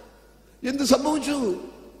കാണാനില്ല. എന്ത് സംഭവിച്ചു?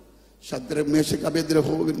 ശദ്രക് മേശക്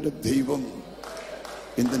അബേദ്നെഗോവിന്റെ ദൈവം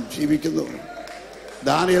ഇന്നും ജീവിക്കുന്നു.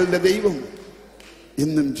 ദാനിയേലിന്റെ ദൈവം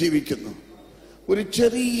ഇന്നും ജീവിക്കുന്നു. ഒരു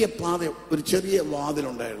ചെറിയ പാത, ഒരു ചെറിയ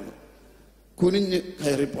വാതിലുണ്ടായിരുന്നു. കുനിഞ്ഞ്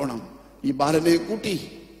കയറിപ്പോണം. ഈ ബാലനെ കൂട്ടി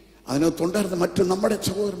അതിനകത്തുണ്ടായിരുന്ന മറ്റു നമ്മുടെ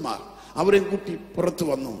സഹോദരന്മാർ അവരെയും കൂട്ടി പുറത്തു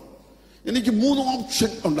വന്നു. എനിക്ക് 3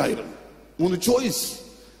 ഓപ്ഷൻ ഉണ്ടായിരുന്നു, 3 ചോയ്സ്.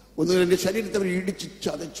 ഒന്ന്, എന്റെ ശരീരത്തെ അവർ ഇടിച്ച്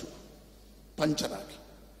ചതച്ചു, പഞ്ചറാക്കി.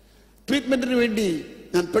 ട്രീറ്റ്മെന്റിന് വേണ്ടി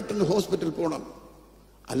ഞാൻ പെട്ടെന്ന് ഹോസ്പിറ്റലിൽ പോകണം,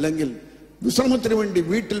 അല്ലെങ്കിൽ വിശ്രമത്തിന് വേണ്ടി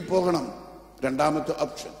വീട്ടിൽ പോകണം. രണ്ടാമത്തെ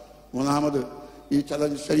ഓപ്ഷൻ. മൂന്നാമത്, ഈ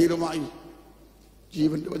ചതഞ്ഞ ശരീരമായി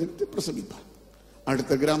ജീവന്റെ വചനത്തെ പ്രസംഗിപ്പാൻ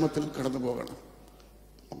അടുത്ത ഗ്രാമത്തിൽ കടന്നു പോകണം.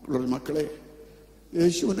 മക്കളെ,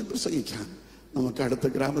 യേശുവിനെ പ്രസംഗിക്കാൻ നമുക്ക് അടുത്ത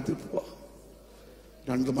ഗ്രാമത്തിൽ പോവാം.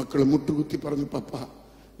 2 മക്കൾ മുട്ടുകുത്തി പറഞ്ഞു, പപ്പ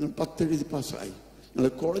നിങ്ങൾ 10 എഴുതി പാസ്സായി, നിങ്ങൾ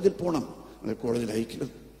കോളേജിൽ പോകണം. നിങ്ങൾ കോളേജിൽ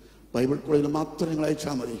അയക്കരുത്, ബൈബിൾ കോളേജിൽ മാത്രം നിങ്ങൾ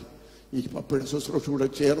അയച്ചാൽ മതി. ഈ പപ്പയുടെ ശുശ്രൂഷയോടെ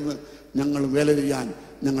ചേർന്ന് ഞങ്ങൾ വേല ചെയ്യാൻ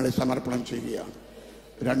ഞങ്ങളെ സമർപ്പണം ചെയ്യുകയാണ്.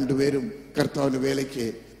 2 പേരും കർത്താവിന്റെ വേലയ്ക്ക്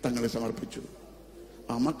തങ്ങളെ സമർപ്പിച്ചു.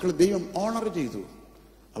 ആ മക്കൾ ദൈവം ഓണർ ചെയ്തു.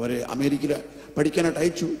 അവരെ അമേരിക്കയിൽ പഠിക്കാനായിട്ട്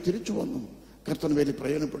അയച്ചു. തിരിച്ചു വന്നു. കർത്താവിന്റെ വേലയിൽ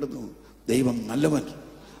പ്രയോജനപ്പെടുന്നു. ദൈവം നല്ലവൻ,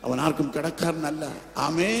 അവൻ ആർക്കും കടക്കാരനല്ല.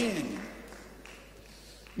 ആമേൻ.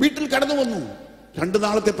 വീട്ടിൽ കടന്നു വന്നു. 2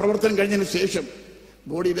 നാളത്തെ പ്രവർത്തനം കഴിഞ്ഞതിന് ശേഷം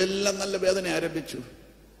ബോഡിയിലെല്ലാം നല്ല വേദന ആരംഭിച്ചു.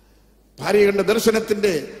 ഭാര്യ കണ്ട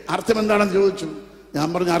ദർശനത്തിന്റെ അർത്ഥം എന്താണെന്ന് ചോദിച്ചു. ഞാൻ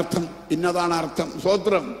പറഞ്ഞ അർത്ഥം ഇന്നതാണ് അർത്ഥം.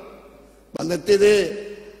 സ്തോത്രം. വന്നെത്തിയതേ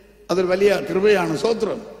അതൊരു വലിയ കൃപയാണ്.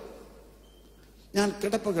 സ്തോത്രം. ഞാൻ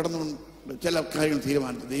കിടന്നുകൊണ്ട് ചില കാര്യങ്ങൾ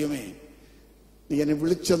തീരുമാനിച്ചു. ദൈവമേ, നീ എന്നെ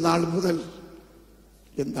വിളിച്ച നാൾ മുതൽ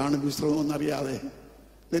എന്താണ് വിശ്രമം എന്നറിയാതെ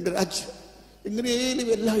നിന്റെ രാജ്യം എങ്ങനെയും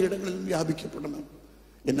എല്ലാ ഇടങ്ങളിലും വ്യാപിക്കപ്പെടണം.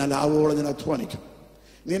 എന്നാൽ ആവോളം ഞാൻ അധ്വാനിക്കും.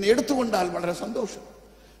 നീ എന്നെ എടുത്തുകൊണ്ടാൽ വളരെ സന്തോഷം.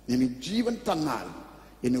 നീ ജീവൻ തന്നാൽ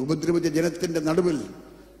എന്നെ ഉപദ്രവിച്ച ജനത്തിന്റെ നടുവിൽ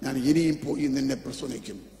ഞാൻ ഇനിയും പോയി നിന്നെ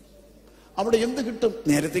പ്രസവിക്കും. അവിടെ എന്ത് കിട്ടും?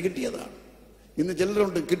 നേരത്തെ കിട്ടിയതാണ്. ഇന്ന്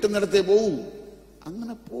ചിലരുണ്ട് കിട്ടുന്നിടത്തേ പോകൂ.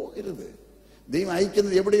 അങ്ങനെ പോകരുത്. ദൈവം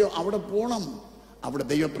അയക്കുന്നത് എവിടെയോ അവിടെ പോണം. അവിടെ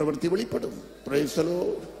ദൈവപ്രവൃത്തി വെളിപ്പെടും. Praise the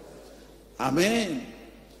Lord. ആമേൻ,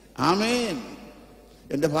 ആമേൻ.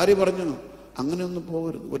 എൻ്റെ ഭാര്യ പറഞ്ഞു, അങ്ങനെയൊന്നും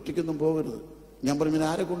പോകരുത്, ഒറ്റയ്ക്കൊന്നും പോകരുത്. ഞാൻ പറഞ്ഞു, പിന്നെ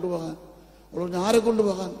ആരെ കൊണ്ടുപോകാൻ? അവൾ പറഞ്ഞു, ആരെ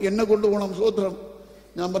കൊണ്ടുപോകാൻ? എന്നെ കൊണ്ടുപോകണം. സ്വോത്രം.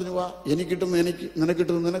 ഞാൻ പറഞ്ഞു, വാ, എനിക്ക് കിട്ടുന്ന എനിക്ക്, നിനക്ക്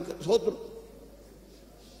കിട്ടുന്ന നിനക്ക്. സ്വോത്രം.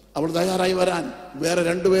 അവൾ തയ്യാറായി വരാൻ വേറെ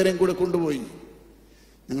രണ്ടുപേരെയും കൂടെ കൊണ്ടുപോയി.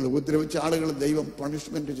 ഞങ്ങൾ ഉപദ്രവിച്ച ആളുകൾ ദൈവം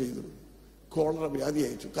പണിഷ്മെന്റ് ചെയ്തു. കോളറ വ്യാധി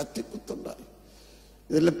അയച്ചു, കത്തിക്കുത്തുണ്ടായി.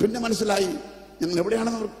 ഇതെല്ലാം പിന്നെ മനസ്സിലായി ഞങ്ങൾ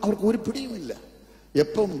എവിടെയാണെന്ന് അവർക്ക് ഒരു പിടിയുമില്ല.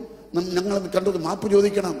 എപ്പം ഞങ്ങളത് കണ്ടത് മാപ്പ്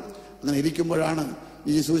ചോദിക്കണം. അങ്ങനെ ഇരിക്കുമ്പോഴാണ്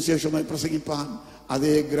ഈ സുവിശേഷമായി പ്രസംഗിപ്പാൻ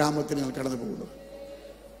അതേ ഗ്രാമത്തിൽ ഞങ്ങൾ കടന്നു പോകുന്നത്.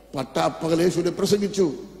 പട്ടാപ്പകലേശ്വരി പ്രസംഗിച്ചു.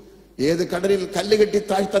 ഏത് കടലിൽ കല്ല് കെട്ടി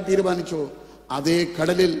താഴ്ത്താൻ തീരുമാനിച്ചോ അതേ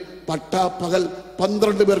കടലിൽ പട്ടാപ്പകൽ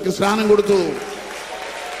 12 പേർക്ക് സ്നാനം കൊടുത്തു.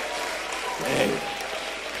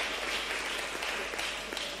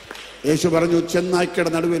 യേശു പറഞ്ഞു,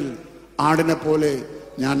 ചെന്നായ്ക്കയുടെ നടുവിൽ ആടിനെ പോലെ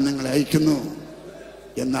ഞാൻ നിങ്ങളെ അയക്കുന്നു.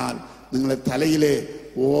 എന്നാൽ നിങ്ങളെ തലയിലെ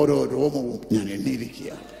ഓരോ രോമവും ഞാൻ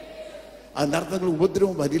എണ്ണിയിരിക്കുകയാണ്. അതിൻ്റെ അർത്ഥങ്ങൾ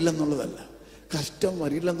ഉപദ്രവം വരില്ലെന്നുള്ളതല്ല, കഷ്ടം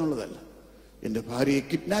വരില്ലെന്നുള്ളതല്ല. എൻ്റെ ഭാര്യയെ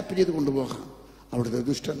കിഡ്നാപ്പ് ചെയ്ത് കൊണ്ടുപോകാം അവിടുത്തെ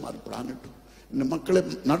ദുഷ്ടന്മാർ പ്ലാനിട്ടു. എൻ്റെ മക്കളെ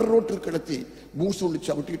നടുറോട്ടിൽ കിടത്തി ബൂസ് കൊണ്ട്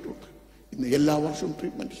ചവിട്ടിയിട്ടുണ്ട്. ഇന്ന് എല്ലാ വർഷവും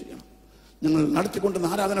ട്രീറ്റ്മെന്റ് ചെയ്യണം. ഞങ്ങൾ നടത്തിക്കൊണ്ടുവന്ന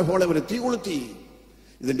ആരാധന ഹോളെ വരെ തീ കൊളുത്തി.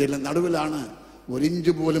 ഇതിൻ്റെ എല്ലാം നടുവിലാണ്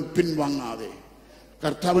ഒരിഞ്ച് പോലും പിൻവാങ്ങാതെ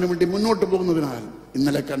കർത്താവിന് വേണ്ടി മുന്നോട്ട് പോകുന്നതിനാൽ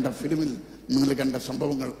ഇന്നലെ കണ്ട ഫിലിമിൽ നിങ്ങൾ കണ്ട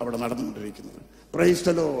സംഭവങ്ങൾ അവിടെ നടന്നുകൊണ്ടിരിക്കുന്നത്. Praise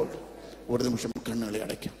the Lord. ഒരു നിമിഷം കണ്ണുകളെ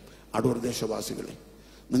അടയ്ക്കാം. അടൂർ ദേശവാസികളെ,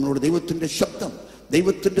 നിങ്ങളോട് ദൈവത്തിന്റെ ശബ്ദം,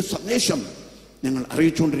 ദൈവത്തിന്റെ സന്ദേശം ഞങ്ങൾ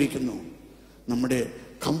അറിയിച്ചുകൊണ്ടിരിക്കുന്നു. നമ്മുടെ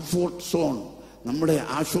കംഫോർട്ട് സോൺ, നമ്മുടെ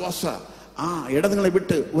ആശ്വാസ ആ ഇടങ്ങളെ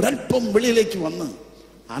വിട്ട് ഒരല്പം വെളിയിലേക്ക് വന്ന്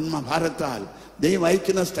ആത്മഭാരത്താൽ ദൈവം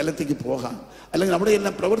അയക്കുന്ന സ്ഥലത്തേക്ക് പോകാൻ, അല്ലെങ്കിൽ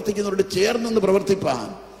അവിടെയെല്ലാം പ്രവർത്തിക്കുന്നവരോട് ചേർന്ന് പ്രവർത്തിപ്പാൻ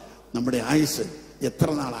നമ്മുടെ ആയുസ് എത്ര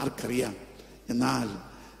നാൾ ആർക്കറിയാം. എന്നാൽ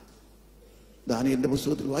ദാനിയേലിന്റെ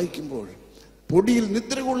പുസ്തകത്തിൽ വായിക്കുമ്പോൾ പൊടിയിൽ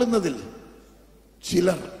നിദ്ര കൊള്ളുന്നതിൽ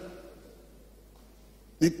ചിലർ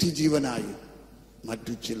നിത്യജീവനായി,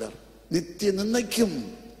 മറ്റു ചിലർ നിത്യനിന്ദയ്ക്കും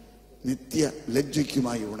നിത്യ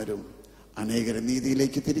ലജ്ജയ്ക്കുമായി ഉണരും. അനേകരെ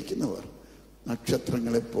നീതിയിലേക്ക് തിരിക്കുന്നവർ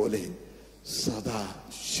നക്ഷത്രങ്ങളെപ്പോലെ സദാ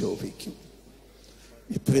ശോഭിക്കും.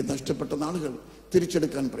 ഇത്രയും നഷ്ടപ്പെട്ട നാളുകൾ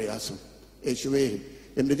തിരിച്ചെടുക്കാൻ പ്രയാസം. യേശുവേ,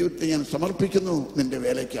 എൻ്റെ ജീവിതത്തെ ഞാൻ സമർപ്പിക്കുന്നു നിന്റെ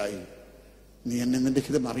വേലയ്ക്കായി. നീ എന്നെ നിന്റെ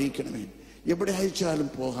ഹിതം അറിയിക്കണമേ. എവിടെ അയച്ചാലും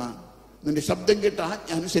പോകാൻ, നിന്റെ ശബ്ദം കേട്ട് ആജ്ഞ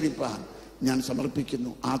അനുസരിപ്പാൻ ഞാൻ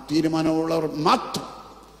സമർപ്പിക്കുന്നു. ആ തീരുമാനമുള്ളവർ മാത്രം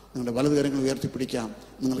നിങ്ങളുടെ വലതുകരങ്ങൾ ഉയർത്തിപ്പിടിക്കാം.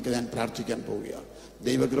 നിങ്ങൾക്ക് ഞാൻ പ്രാർത്ഥിക്കാൻ പോവുകയാണ്.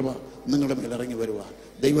 ദൈവകൃപ നിങ്ങളുടെ മേൽ ഇറങ്ങി വരുവാൻ,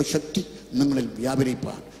 ദൈവശക്തി നിങ്ങളിൽ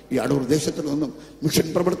വ്യാപരിപ്പാൻ, ഈ അടൂർ ദേശത്തിൽ നിന്നും മിഷൻ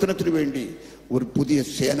പ്രവർത്തനത്തിന് വേണ്ടി ഒരു പുതിയ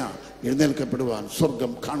സേന എഴുന്നേൽക്കപ്പെടുവാൻ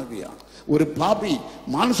സ്വർഗം കാണുകയാണ്. ഒരു പാപി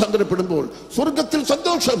മാനസാന്തരപ്പെടുമ്പോൾ സ്വർഗത്തിൽ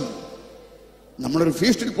സന്തോഷം. നമ്മളൊരു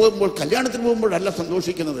ഫീസ്റ്റിൽ പോകുമ്പോൾ, കല്യാണത്തിന് പോകുമ്പോഴല്ല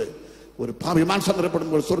സന്തോഷിക്കുന്നത്. ഒരു പാപി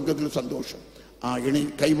മാനസാന്തരപ്പെടുമ്പോൾ സ്വർഗത്തിൽ സന്തോഷം. ആ എണി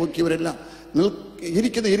കൈവക്കിയവരെല്ലാം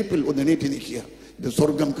ഇരിക്കുന്ന ഇരിപ്പിൽ ഒന്ന് എണീറ്റ് നിൽക്കുക. ഇത്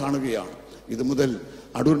സ്വർഗം കാണുകയാണ്. ഇത് മുതൽ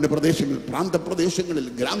അടൂരിന്റെ പ്രദേശങ്ങളിൽ, പ്രാന്തപ്രദേശങ്ങളിൽ,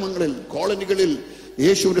 ഗ്രാമങ്ങളിൽ, കോളനികളിൽ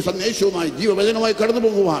യേശുവിന്റെ സന്ദേശവുമായി, ജീവവചനവുമായി കടന്നു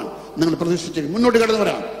പോകുവാൻ നിങ്ങൾ പ്രതീക്ഷിച്ച് മുന്നോട്ട് കടന്നു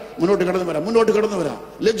വരാം. മുന്നോട്ട് കടന്നു വരാം. മുന്നോട്ട് കടന്നു വരാം.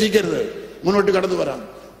 ലജ്ജിക്കരുത്. മുന്നോട്ട് കടന്നു വരാം.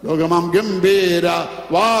 ലോകമാം ഗംഭീര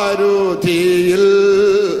വാരുതിയിൽ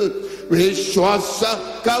വിശ്വാസ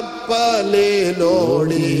കപ്പലിലോടിയിട്ട്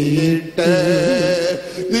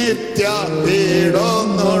നിത്യ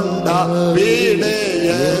വീടൊന്നുണ്ട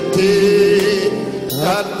വീടയത്തി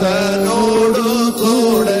കർത്തനോടു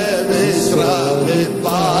കൂടെ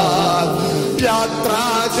വിശ്രമിപ്പാൻ യാത്ര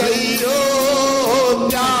ചെയ്യോ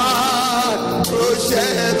ഞാൻ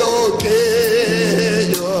കൃഷേതോക്കെയോ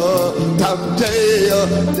തം ചെയ്യോ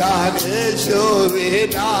ഞാൻ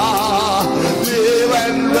യേശുവിനാ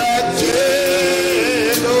ജീവൻ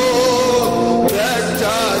വച്ചേനോ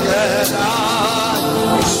രക്ഷകനായി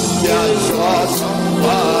ശ്വാസം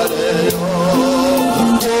വരയോ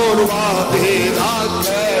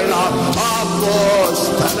പൂർവപിതാക്കള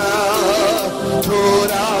അപ്പോസ്തല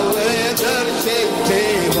ക്രൂരവേ ദർശിച്ചേ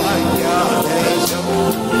വൈദ്യാദേശം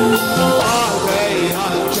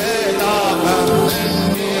ആകയാൽ ചേലാകും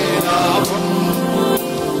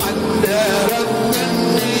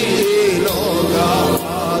അന്തരന്നീ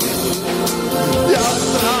ലോകമാതിൽ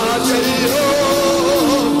യാത്ര ചെയ്യോ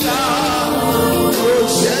ഞാൻ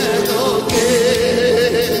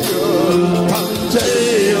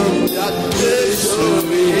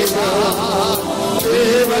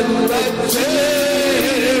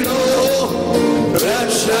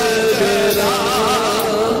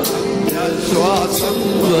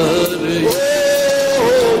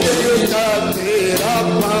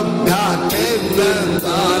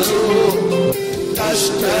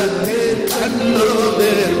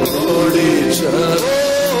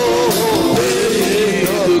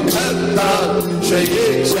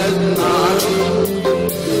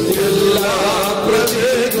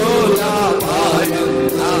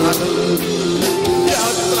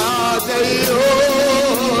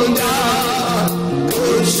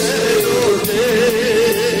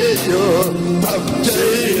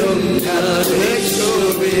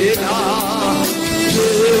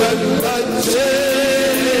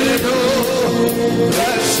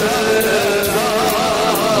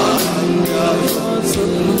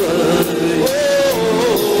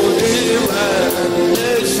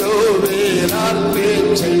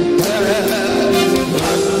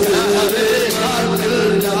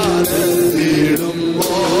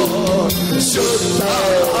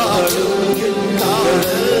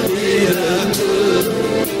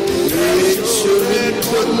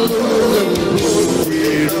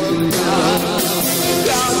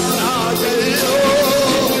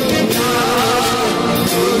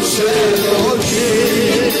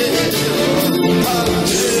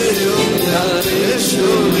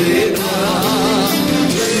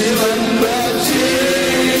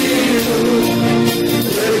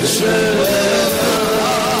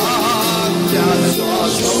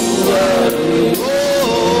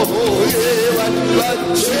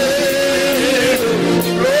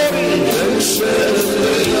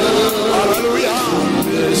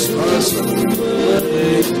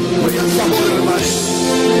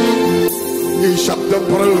ഈ ശബ്ദം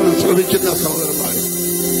ശ്രമിക്കുന്ന സഹോദരന്മാർ,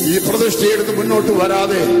 ഈ പ്രതിഷ്ഠയെടുത്ത് മുന്നോട്ട്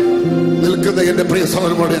വരാതെ നിൽക്കുന്ന എന്റെ പ്രിയ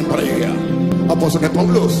സഹോദരനോട് ഞാൻ പറയുക, അപ്പോസ്തലൻ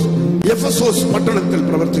പൗലോസ് എഫെസോസ് പട്ടണത്തിൽ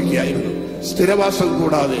പ്രവർത്തിക്കുകയായിരുന്നു. സ്ഥിരവാസം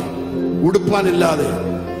കൂടാതെ, ഉടുപ്പാനില്ലാതെ,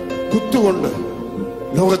 കുത്തുകൊണ്ട്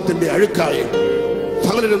ലോകത്തിന്റെ അഴുക്കായി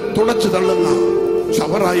സകലരും തുടച്ചു തള്ളുന്ന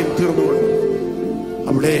ചവറായും തീർന്നുകൊണ്ട്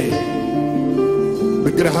അവിടെ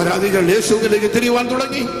വിഗ്രഹാരാധികൾ യേശുവിലേക്ക് തിരിയുവാൻ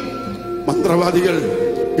തുടങ്ങി. മന്ത്രവാദികൾ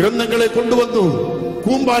ഗ്രന്ഥങ്ങളെ കൊണ്ടുവന്നു,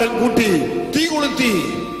 കൂമ്പാരം കൂട്ടി, തീ കൊളുത്തി.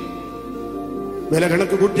 വില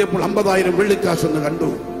കണക്ക് കൂട്ടിയപ്പോൾ 50,000 വെള്ളിക്കാശെന്ന് കണ്ടു.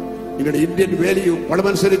 നിങ്ങളുടെ ഇന്ത്യൻ വാല്യൂ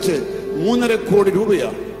പണമനുസരിച്ച് 3.5 കോടി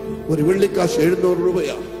രൂപയാണ്. ഒരു വെള്ളിക്കാശ് 700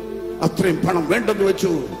 രൂപയാണ്. അത്രയും പണം വേണ്ടെന്ന്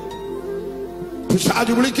വെച്ചു.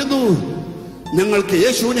 പിശാച് വിളിക്കുന്നു, ഞങ്ങൾക്ക്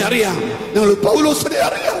യേശുവിനെ അറിയാം, ഞങ്ങൾ പൗലോസിനെ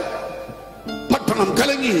അറിയാം. പട്ടണം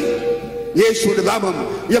കലങ്ങി. യേശുവിന്റെ നാമം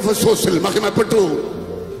എഫെസോസിൽ മഹിമപ്പെട്ടു.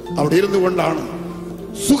 അവിടെ ഇരുന്നു കൊണ്ടാണ്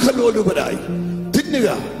സുഖലോലുപരായി തിന്നുക,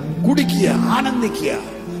 കുടിക്കുക, ആനന്ദിക്കുക.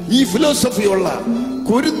 ഈ ഫിലോസഫിയുള്ള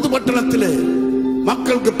കൊരിന്ത് പട്ടണത്തിലെ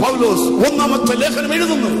മക്കൾക്ക് പൗലോസ് 1-ാമത്തെ ലേഖനം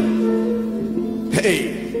എഴുതുന്നു.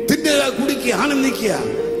 തിന്നുക, കുടിക്കുക, ആനന്ദിക്കുക,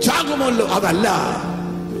 ചാകുമല്ലോ. അതല്ല,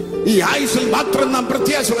 ഈ ആയുസ്സിൽ മാത്രം നാം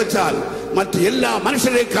പ്രത്യാശ വെച്ചാൽ മറ്റ് എല്ലാ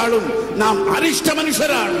മനുഷ്യരെക്കാളും നാം അരിഷ്ട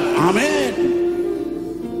മനുഷ്യരാണ്. ആമേൻ,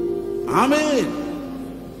 ആമേൻ.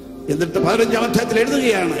 എന്നിട്ട് 15-ാം അധ്യായത്തിൽ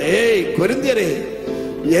എഴുതുകയാണ്, കൊരിന്ത്യരെ,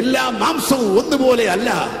 എല്ലാ മാംസവും ഒന്നുപോലെ അല്ല.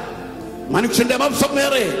 മനുഷ്യന്റെ മാംസം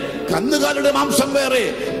വേറെ, കന്നുകാലിയുടെ മാംസം വേറെ,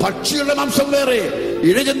 പക്ഷികളുടെ മാംസം വേറെ,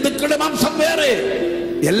 ഇഴജന്തുക്കളുടെ മാംസം വേറെ.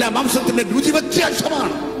 എല്ലാ മാംസത്തിന്റെ രുചി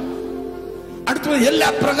വ്യത്യാസമാണ്. അടുത്ത എല്ലാ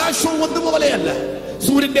പ്രകാശവും ഒന്നുപോലെയല്ല.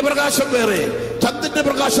 സൂര്യന്റെ പ്രകാശം വേറെ, ചന്ദ്രന്റെ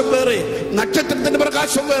പ്രകാശം വേറെ, നക്ഷത്രത്തിന്റെ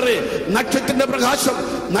പ്രകാശം വേറെ.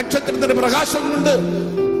 നക്ഷത്രത്തിന്റെ പ്രകാശം കൊണ്ട്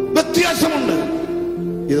വ്യത്യാസമുണ്ട്.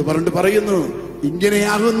 ഇത് പറഞ്ഞിട്ട് പറയുന്നു,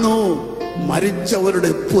 ഇങ്ങനെയാകുന്നു മരിച്ചവരുടെ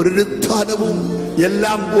പുനരുത്ഥാനവും.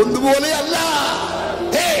 എല്ലാം ഒന്നുപോലെയല്ല.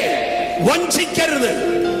 വഞ്ചിക്കരുത്,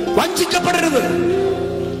 വഞ്ചിക്കപ്പെടരുത്.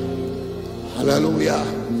 ഹല്ലേലൂയ.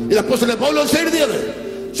 ഇത് അപ്പോസ്തലൻ പൗലോസ് എഴുതിയത്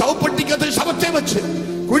ശവപ്പെട്ടിക്കകത്ത് ശവത്തെ വെച്ച്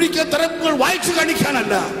കുഴിക്കത്തരങ്ങൾ വായിച്ചു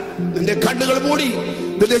കാണിക്കാനല്ല. നിന്റെ കണ്ണുകൾ മൂടി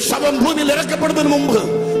നിന്റെ ശവം ഭൂമിയിൽ ഇറക്കപ്പെടുന്നതിന് മുമ്പ്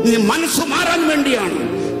നീ മനസ്സ് മാറാൻ വേണ്ടിയാണ്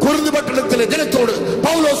കൊരിന്ത് പട്ടണത്തിലെ ജനത്തോട്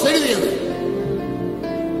പൗലോസ് എഴുതിയത്.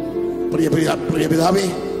 പ്രിയ പിതാവേ,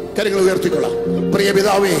 കരങ്ങൾ ഉയർത്തിക്കൊള്ളാം. പ്രിയ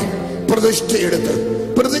പിതാവേ,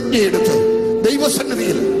 പ്രതിജ്ഞയെടുത്ത്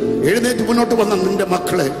ദൈവസന്നിധിയിൽ എഴുന്നേറ്റ് മുന്നോട്ട് വന്ന നിന്റെ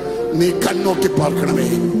മക്കളെ നീ കണ്ണോക്കി പാർക്കണമേ.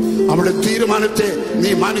 അവരുടെ തീരുമാനത്തെ നീ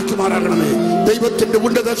മാനിക്കുമാറാകണമേ. ദൈവത്തിന്റെ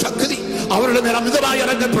ഉന്നത ശക്തി അവരുടെ മേൽ അമിതമായി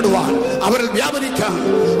ഇറങ്ങപ്പെടുവാൻ, അവരിൽ വ്യാപരിക്കാൻ,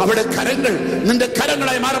 അവരുടെ കരങ്ങൾ നിന്റെ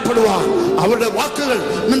കരങ്ങളായി മാറപ്പെടുവാൻ, അവരുടെ വാക്കുകൾ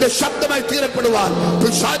നിന്റെ ശബ്ദമായി തീരപ്പെടുവാൻ,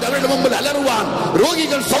 പിശാച് അവരുടെ മുമ്പിൽ അലറുവാൻ,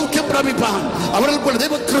 രോഗികൾ സൗഖ്യം പ്രാപിപ്പാൻ അവരുടെ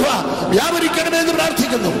ദൈവകൃപ വ്യാപരിക്കണമേ എന്ന്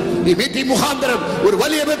പ്രാർത്ഥിക്കുന്നു. ഈ മീറ്റിംഗ് മുഖാന്തരം ഒരു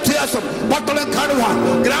വലിയ വ്യത്യാസം പട്ടണം കാണുവാൻ,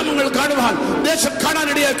 ഗ്രാമങ്ങൾ കാണുവാൻ, ദേശം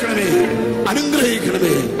കാണാനിടയാക്കണമേ,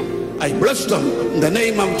 അനുഗ്രഹിക്കണമേ. I bless them in the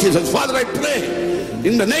name of Jesus. Father, I pray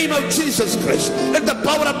in the name of Jesus Christ, let the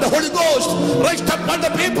power of the Holy Ghost rest upon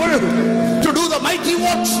the people to do the mighty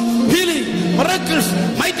works, healing, miracles,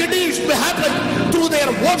 mighty deeds may happen through their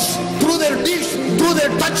words, through their deeds, through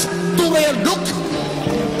their touch, through their look.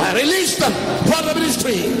 I release them for the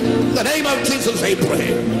ministry. In the name of Jesus I pray.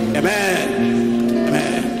 Amen.